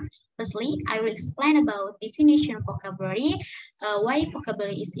 4 parts. Firstly, I will explain about definition of vocabulary, why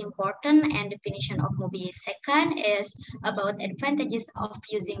vocabulary is important, and definition of movies. Second is about advantages of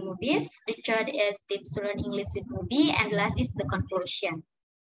using movies. The third is tips to learn English with movie, and last is the conclusion.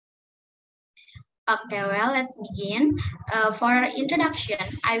 Okay, well, let's begin. For introduction,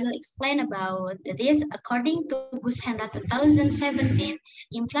 I will explain about this. According to Gushendra 2017,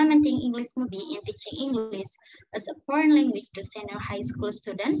 implementing English movie in teaching English as a foreign language to senior high school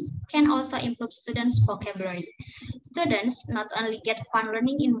students can also improve students' vocabulary. Students not only get fun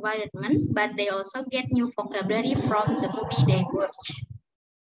learning environment, but they also get new vocabulary from the movie they watch.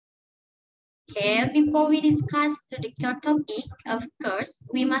 Okay, before we discuss to the topic, of course,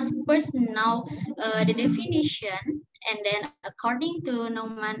 we must first know the definition, and then according to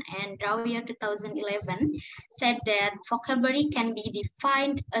Naumann and Drawyer 2011, said that vocabulary can be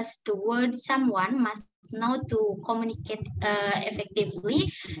defined as the word someone must know to communicate effectively,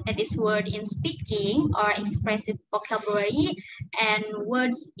 that is word in speaking or expressive vocabulary, and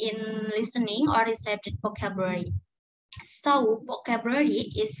words in listening or receptive vocabulary. So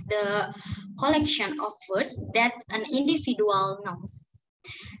vocabulary is the collection of words that an individual knows.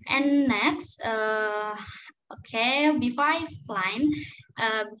 And next, okay, before I explain,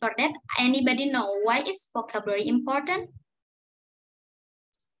 before that, anybody know why is vocabulary important?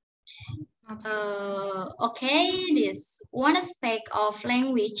 Okay, this one aspect of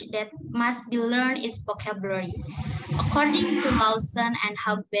language that must be learned is vocabulary. According to Lawson and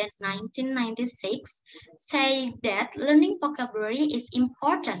Hagben 1996, say that learning vocabulary is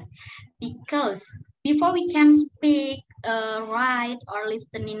important because before we can speak, write, or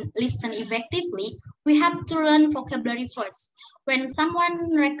listen effectively, we have to learn vocabulary first. When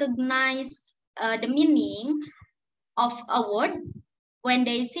someone recognizes the meaning of a word, when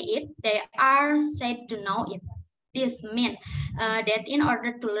they see it, they are said to know it. This means that in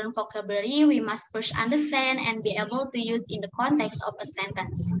order to learn vocabulary, we must first understand and be able to use in the context of a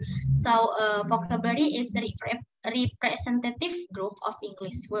sentence. So vocabulary is the representative group of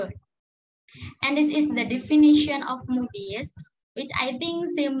English words. And this is the definition of movies, which I think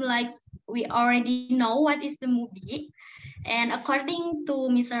seems like we already know what is the movie. And according to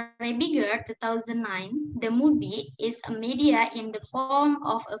Mr. Rebiger 2009, the movie is a media in the form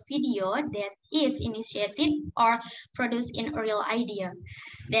of a video that is initiated or produced in a real idea.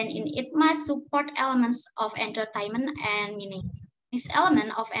 Then it must support elements of entertainment and meaning. This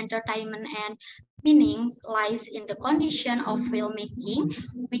element of entertainment and meanings lies in the condition of filmmaking,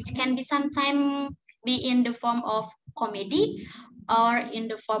 which can be sometimes be in the form of comedy or in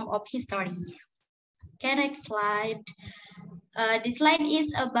the form of history. Okay, next slide. This slide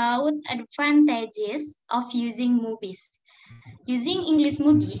is about advantages of using movies. Using English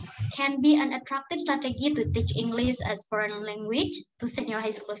movie can be an attractive strategy to teach English as foreign language to senior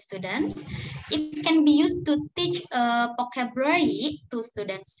high school students. It can be used to teach vocabulary to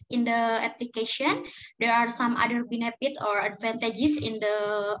students. In the application, there are some other benefits or advantages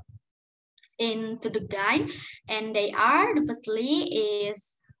into the guide, and they are, firstly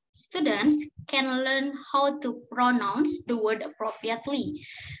is students can learn how to pronounce the word appropriately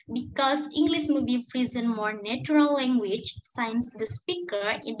because English movie present more natural language since the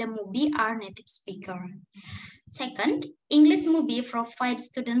speaker in the movie are native speaker. Second, English movie provides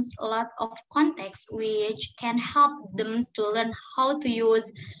students a lot of context which can help them to learn how to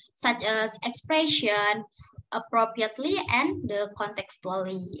use such as expression appropriately and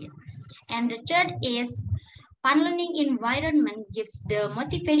contextually. And the third is fun learning environment gives the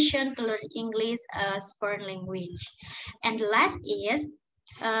motivation to learn English as foreign language. And the last is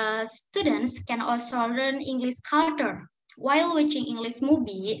students can also learn English culture. While watching English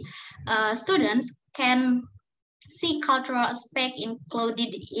movie, students can see cultural aspect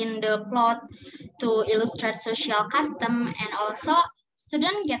included in the plot to illustrate social custom, and also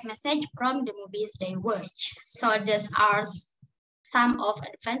students get message from the movies they watch. So these are some of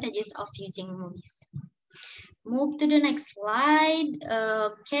advantages of using movies. Move to the next slide.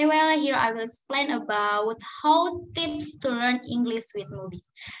 Okay, well, here I will explain about how tips to learn English with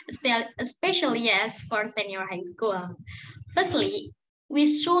movies, especially yes for senior high school. Firstly, we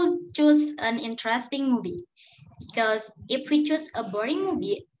should choose an interesting movie, because if we choose a boring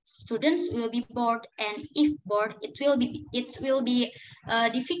movie, students will be bored, and if bored, it will be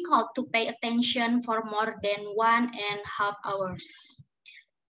difficult to pay attention for more than 1.5 hours.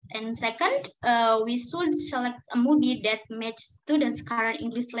 And second, we should select a movie that matches students' current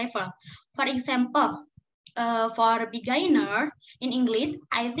English level. For example, for beginner in English,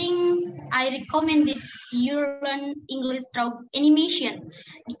 I think I recommended you learn English through animation,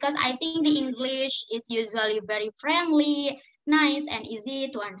 because I think the English is usually very friendly, nice, and easy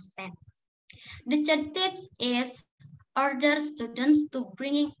to understand. The third tips is order students to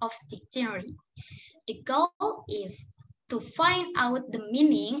bringing of dictionary. The goal is to find out the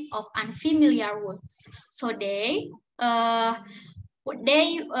meaning of unfamiliar words, so they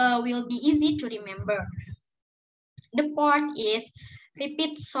will be easy to remember. The fourth is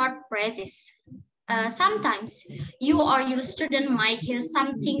repeat short phrases. Sometimes you or your student might hear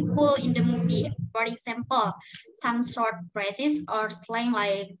something cool in the movie. For example, some short phrases or slang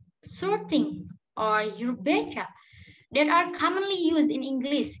like sure thing or you betcha that are commonly used in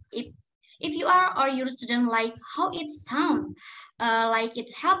English. If you are or your student like how it sounds, like it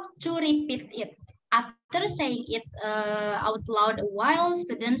helps to repeat it. After saying it out loud a while,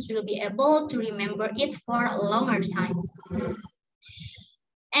 students will be able to remember it for a longer time.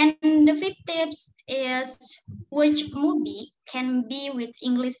 And the fifth tips is which movie can be with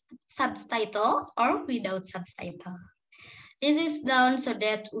English subtitle or without subtitle. This is done so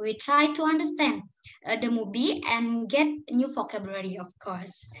that we try to understand the movie and get new vocabulary, of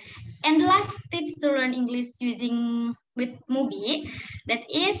course. And the last tips to learn English using with movie, that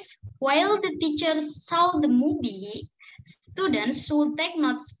is, while the teacher saw the movie, students should take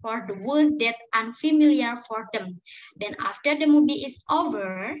notes for the word that unfamiliar for them. Then after the movie is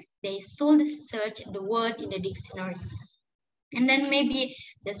over, they should search the word in the dictionary. And then maybe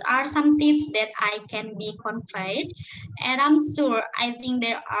these are some tips that I can be conveyed. And I'm sure, I think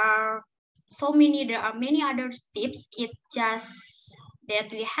there are many other tips. It just that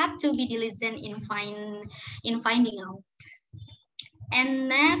we have to be diligent in finding out. And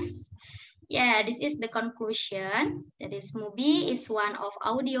next, yeah, this is the conclusion. That is, movie is one of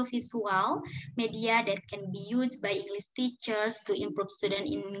audiovisual media that can be used by English teachers to improve student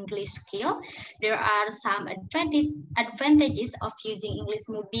in English skill. There are some advantages of using English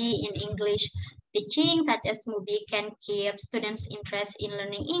movie in English teaching, such as movie can keep students' interest in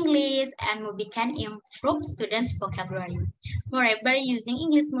learning English, and movie can improve students' vocabulary. Moreover, using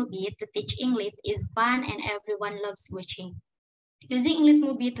English movie to teach English is fun and everyone loves watching. Using English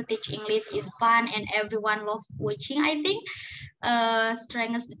movie to teach English is fun and everyone loves watching. I think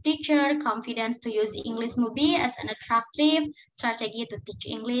strengthens the teacher confidence to use English movie as an attractive strategy to teach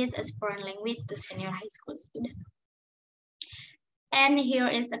English as foreign language to senior high school students. And here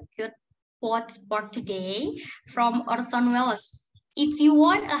is a cute quote for today from Orson Welles. If you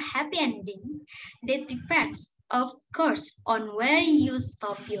want a happy ending, that depends, of course, on where you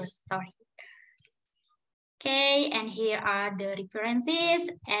stop your story. Okay, and here are the references,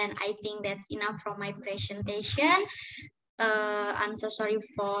 and I think that's enough from my presentation. I'm so sorry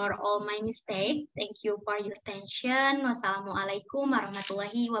for all my mistake. Thank you for your attention. Wassalamualaikum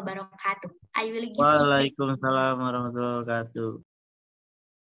warahmatullahi wabarakatuh. I will give feedback. Waalaikumsalam warahmatullahi wabarakatuh.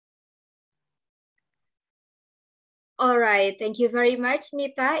 All right, thank you very much,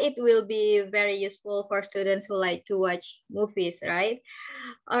 Nita. It will be very useful for students who like to watch movies, right?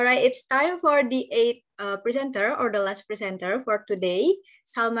 All right, it's time for the eighth presenter or the last presenter for today.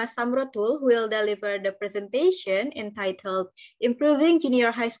 Salma Samrotul will deliver the presentation entitled Improving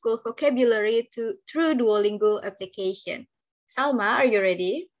Junior High School Vocabulary Through Duolingo Application. Salma, are you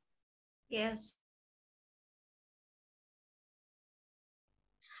ready? Yes.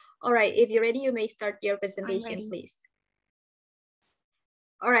 All right, if you're ready, you may start your I'm presentation, ready. please.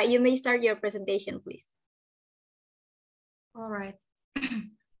 All right, you may start your presentation, please. All right.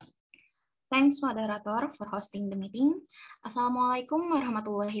 Thanks, moderator, for hosting the meeting. Assalamualaikum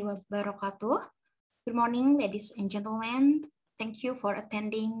warahmatullahi wabarakatuh. Good morning, ladies and gentlemen. Thank you for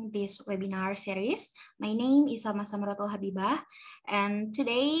attending this webinar series. My name is Salma Samratul Habibah, and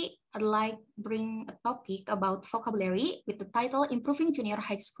today I'd like to bring a topic about vocabulary with the title Improving Junior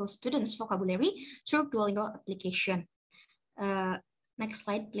High School Students' Vocabulary Through Duolingo Application. Next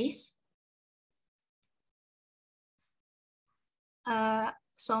slide, please.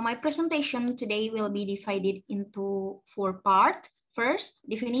 So my presentation today will be divided into 4 parts. First,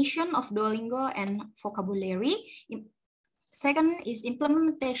 definition of Duolingo and vocabulary. Second is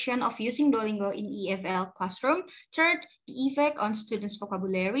implementation of using Duolingo in EFL classroom. Third, the effect on students'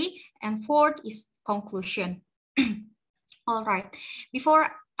 vocabulary. And fourth is conclusion. All right,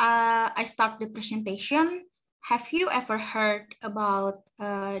 before I start the presentation, have you ever heard about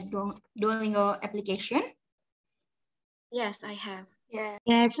Duolingo application? Yes, I have. Yeah.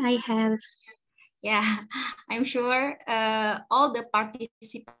 Yes, I have. Yeah, I'm sure all the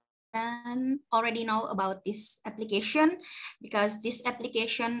participants already know about this application because this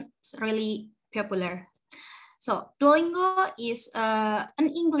application is really popular. So Duolingo is an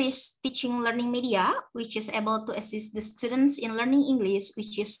English teaching learning media which is able to assist the students in learning English,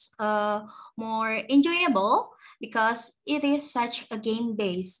 which is more enjoyable because it is such a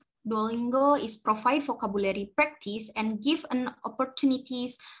game-based. Duolingo is provide vocabulary practice and give an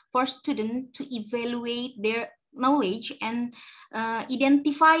opportunities for students to evaluate their knowledge and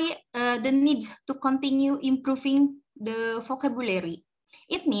identify the need to continue improving the vocabulary.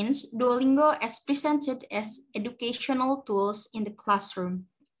 It means Duolingo is presented as educational tools in the classroom.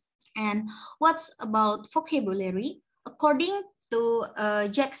 And what's about vocabulary? According to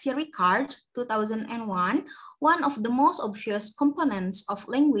Jack C. Ricard, 2001, one of the most obvious components of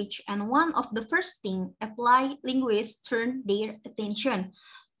language and one of the first things applied linguists turn their attention.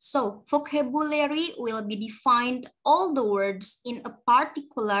 So vocabulary will be defined all the words in a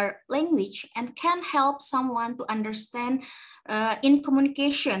particular language and can help someone to understand in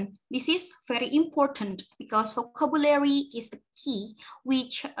communication. This is very important because vocabulary is a key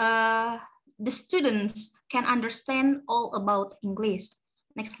which the students can understand all about English.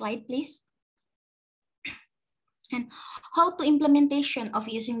 Next slide, please. And how to implementation of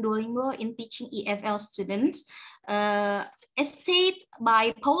using Duolingo in teaching EFL students. As stated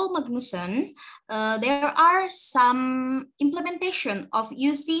by Paul Magnussen, there are some implementation of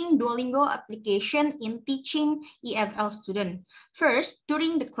using Duolingo application in teaching EFL students. First,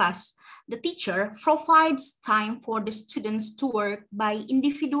 during the class, the teacher provides time for the students to work by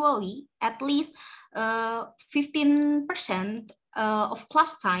individually at least 15% of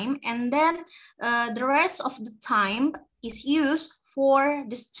class time, and then the rest of the time is used for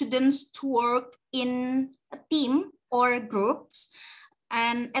the students to work in a team or groups.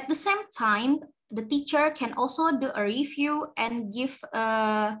 And at the same time, the teacher can also do a review and give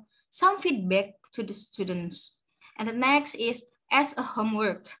some feedback to the students. And the next is as a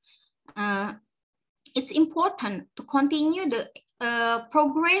homework. It's important to continue the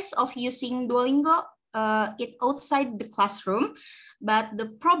progress of using Duolingo it outside the classroom, but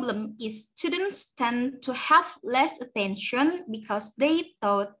the problem is students tend to have less attention because they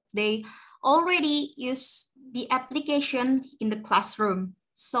thought they already use the application in the classroom,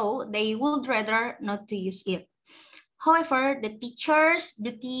 so they would rather not to use it. However, the teacher's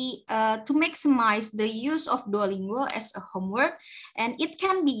duty to maximize the use of Duolingo as a homework, and it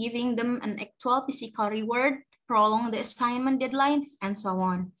can be giving them an actual physical reward, prolong the assignment deadline, and so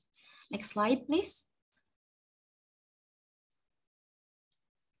on. Next slide, please.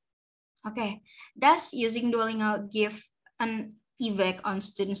 Okay, does using Duolingo give an effect on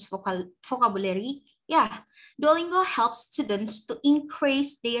students' vocabulary? Yeah, Duolingo helps students to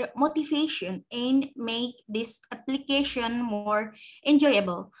increase their motivation and make this application more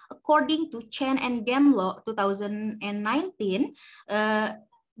enjoyable. According to Chen and Gamlo 2019,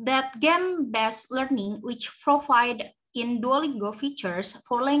 that game-based learning, which provide in Duolingo features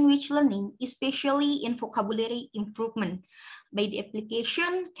for language learning, especially in vocabulary improvement, by the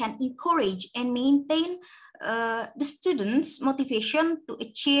application can encourage and maintain the students' motivation to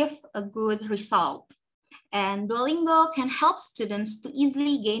achieve a good result. And Duolingo can help students to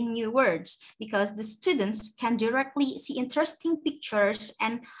easily gain new words because the students can directly see interesting pictures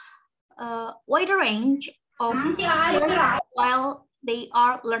and a wider range of words while they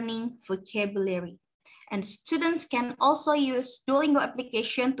are learning vocabulary. And students can also use Duolingo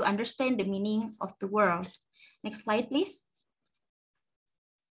application to understand the meaning of the word. Next slide, please.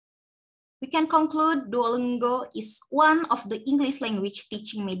 We can conclude Duolingo is one of the English language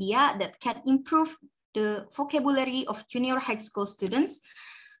teaching media that can improve the vocabulary of junior high school students.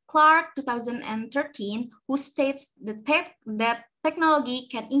 Clark 2013, who states that technology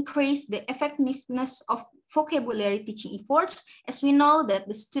can increase the effectiveness of vocabulary teaching efforts, as we know that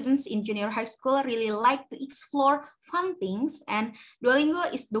the students in junior high school really like to explore fun things, and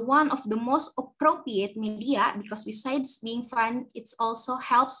Duolingo is the one of the most appropriate media because besides being fun, it also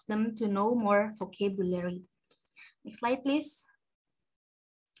helps them to know more vocabulary. Next slide, please.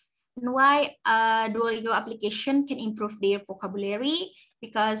 And why Duolingo application can improve their vocabulary?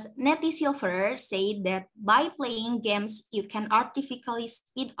 Because Nettie Silver said that by playing games, you can artificially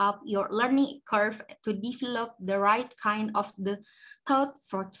speed up your learning curve to develop the right kind of the thought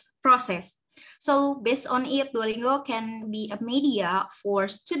process. So based on it, Duolingo can be a media for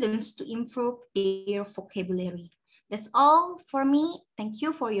students to improve their vocabulary. That's all for me. Thank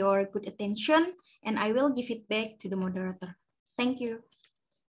you for your good attention, and I will give it back to the moderator. Thank you.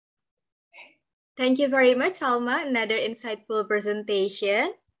 Thank you very much, Salma. Another insightful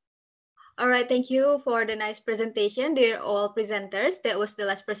presentation. All right, thank you for the nice presentation, dear all presenters. That was the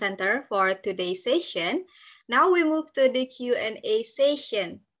last presenter for today's session. Now we move to the Q&A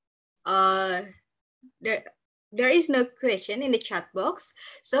session. There is no question in the chat box.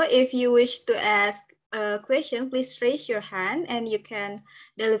 So if you wish to ask a question, please raise your hand and you can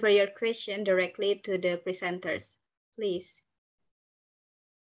deliver your question directly to the presenters, please.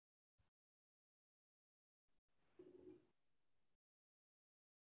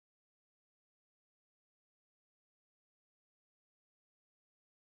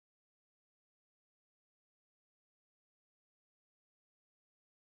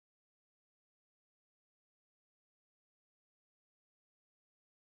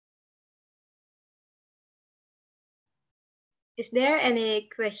 Is there any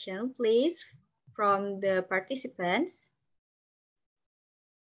question, please, from the participants?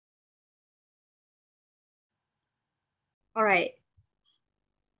 All right.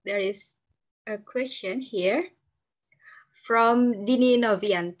 There is a question here from Dini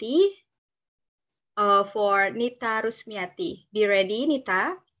Novianti for Nita Rusmiati. Be ready,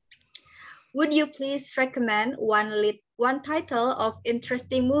 Nita. Would you please recommend one title of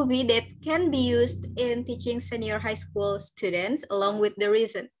interesting movie that can be used in teaching senior high school students along with the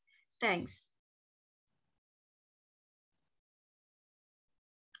reason? Thanks.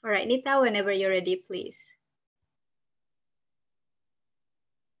 All right, Nita, whenever you're ready, please.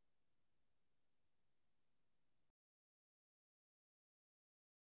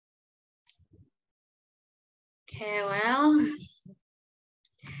 Okay, well,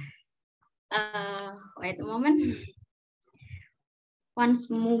 wait a moment. One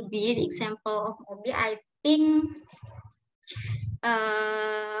movie, the example of movie, I think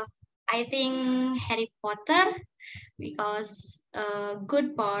Harry Potter, because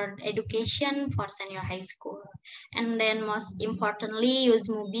good for education for senior high school. And then most importantly, use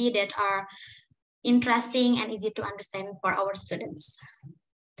movie that are interesting and easy to understand for our students.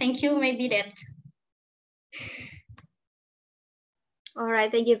 Thank you, maybe that. All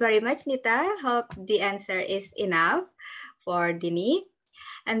right, thank you very much, Nita. Hope the answer is enough for Dini.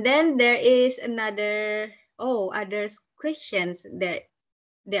 And then there is other questions. There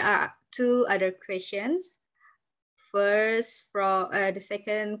are two other questions. First, from the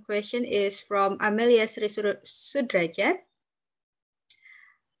second question is from Amelia Sri Sudrajat.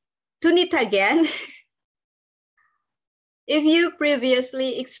 To Nita again. If you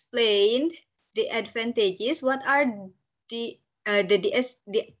previously explained the advantages, what are the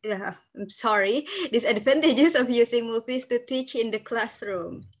disadvantages of using movies to teach in the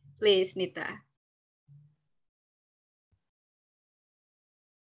classroom? Please, Nita.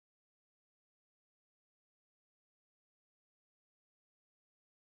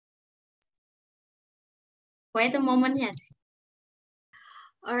 Wait a moment yet.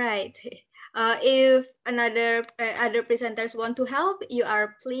 All right. If other presenters want to help, you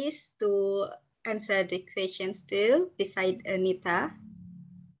are pleased to answer the questions too, beside Anita.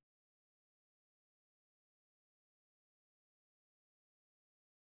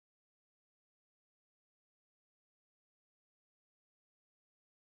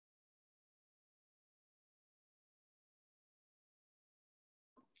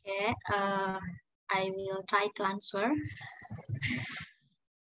 Okay, I will try to answer.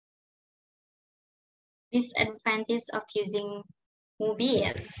 Disadvantage of using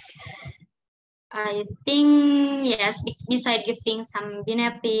movies. I think, yes, beside giving some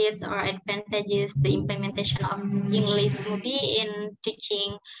benefits or advantages, the implementation of English movie in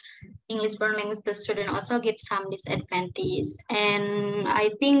teaching English foreign language to student also gives some disadvantage. And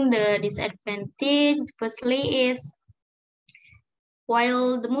I think the disadvantage firstly is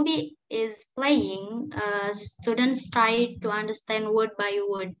while the movie is playing, students try to understand word by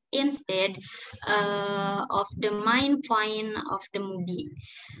word instead of the mind point of the movie.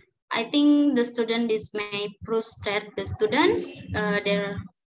 I think the student this may frustrate the students.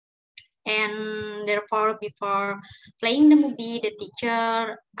 And therefore, before playing the movie,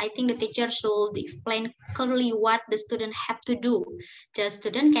 I think the teacher should explain clearly what the student have to do. Just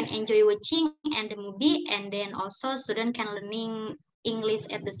student can enjoy watching and the movie, and then also student can learning English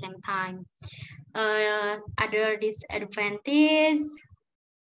at the same time. Other disadvantage,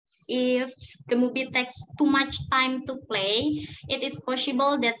 if the movie takes too much time to play, it is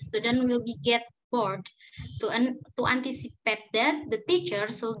possible that student will be get bored. To anticipate that, the teacher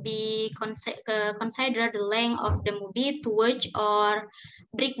should be consider the length of the movie to watch or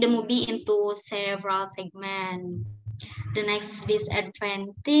break the movie into several segments. The next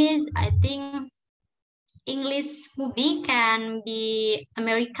disadvantage, I think English movie can be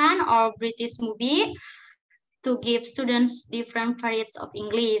American or British movie to give students different varieties of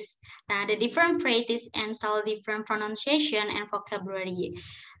English. Now, the different varieties install different pronunciation and vocabulary.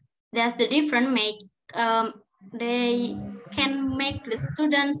 That's the different they can make the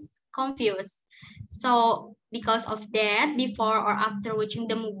students confused. So because of that, before or after watching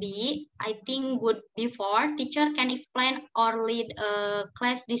the movie, I think good before teacher can explain or lead a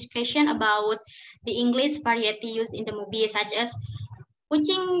class discussion about the English variety used in the movie, such as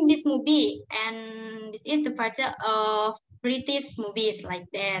watching this movie and this is the part of British movies like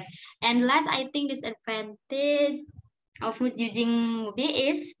that. And last, I think disadvantage of using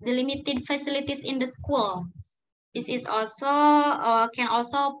movie is the limited facilities in the school. This is also can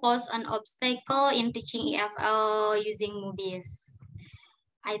also pose an obstacle in teaching EFL using movies.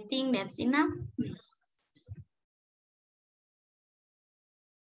 I think that's enough.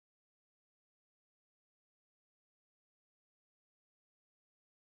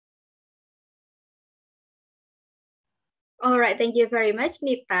 All right, thank you very much,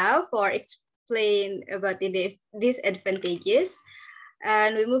 Nita, for explain about the disadvantages.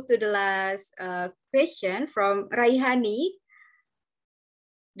 And we move to the last question from Raihani.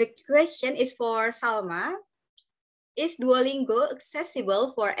 The question is for Salma. Is Duolingo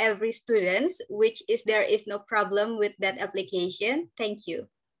accessible for every student, which is there is no problem with that application? Thank you.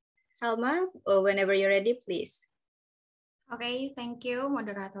 Salma, whenever you're ready, please. Okay, thank you,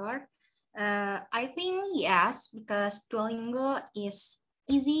 moderator. I think yes, because Duolingo is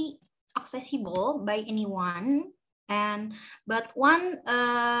easy, accessible by anyone. But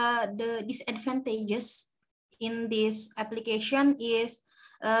the disadvantages in this application is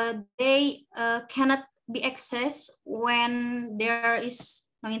they cannot be accessed when there is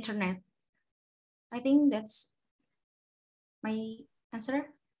no internet. I think that's my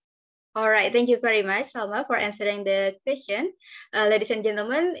answer. All right, thank you very much, Salma, for answering the question. Ladies and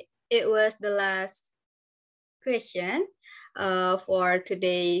gentlemen, it was the last question for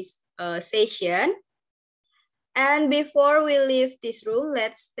today's session. And before we leave this room,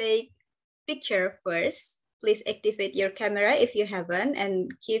 let's take picture first. Please activate your camera if you haven't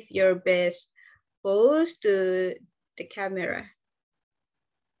and give your best pose to the camera.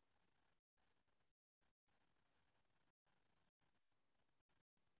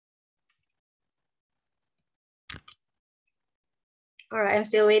 All right, I'm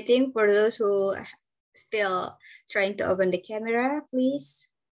still waiting for those who still trying to open the camera, please.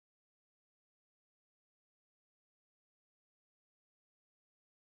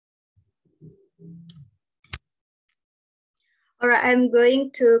 All right, I'm going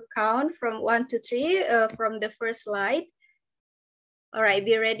to count from 1 to 3 from the first slide. All right,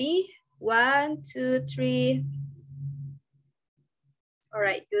 be ready. 1, 2, 3. All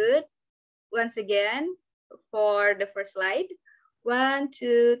right, good. Once again, for the first slide. 1,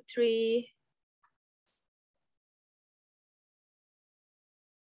 2, 3.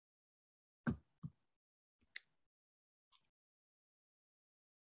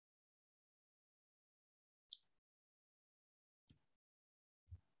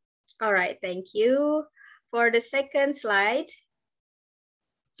 All right, thank you. For the second slide,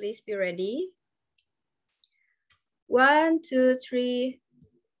 please be ready. 1, 2, 3.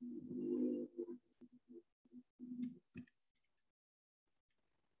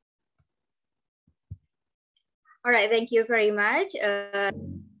 All right, thank you very much.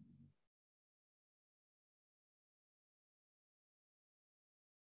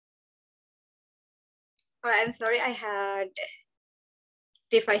 I'm sorry, I had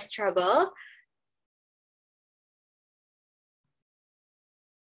device trouble.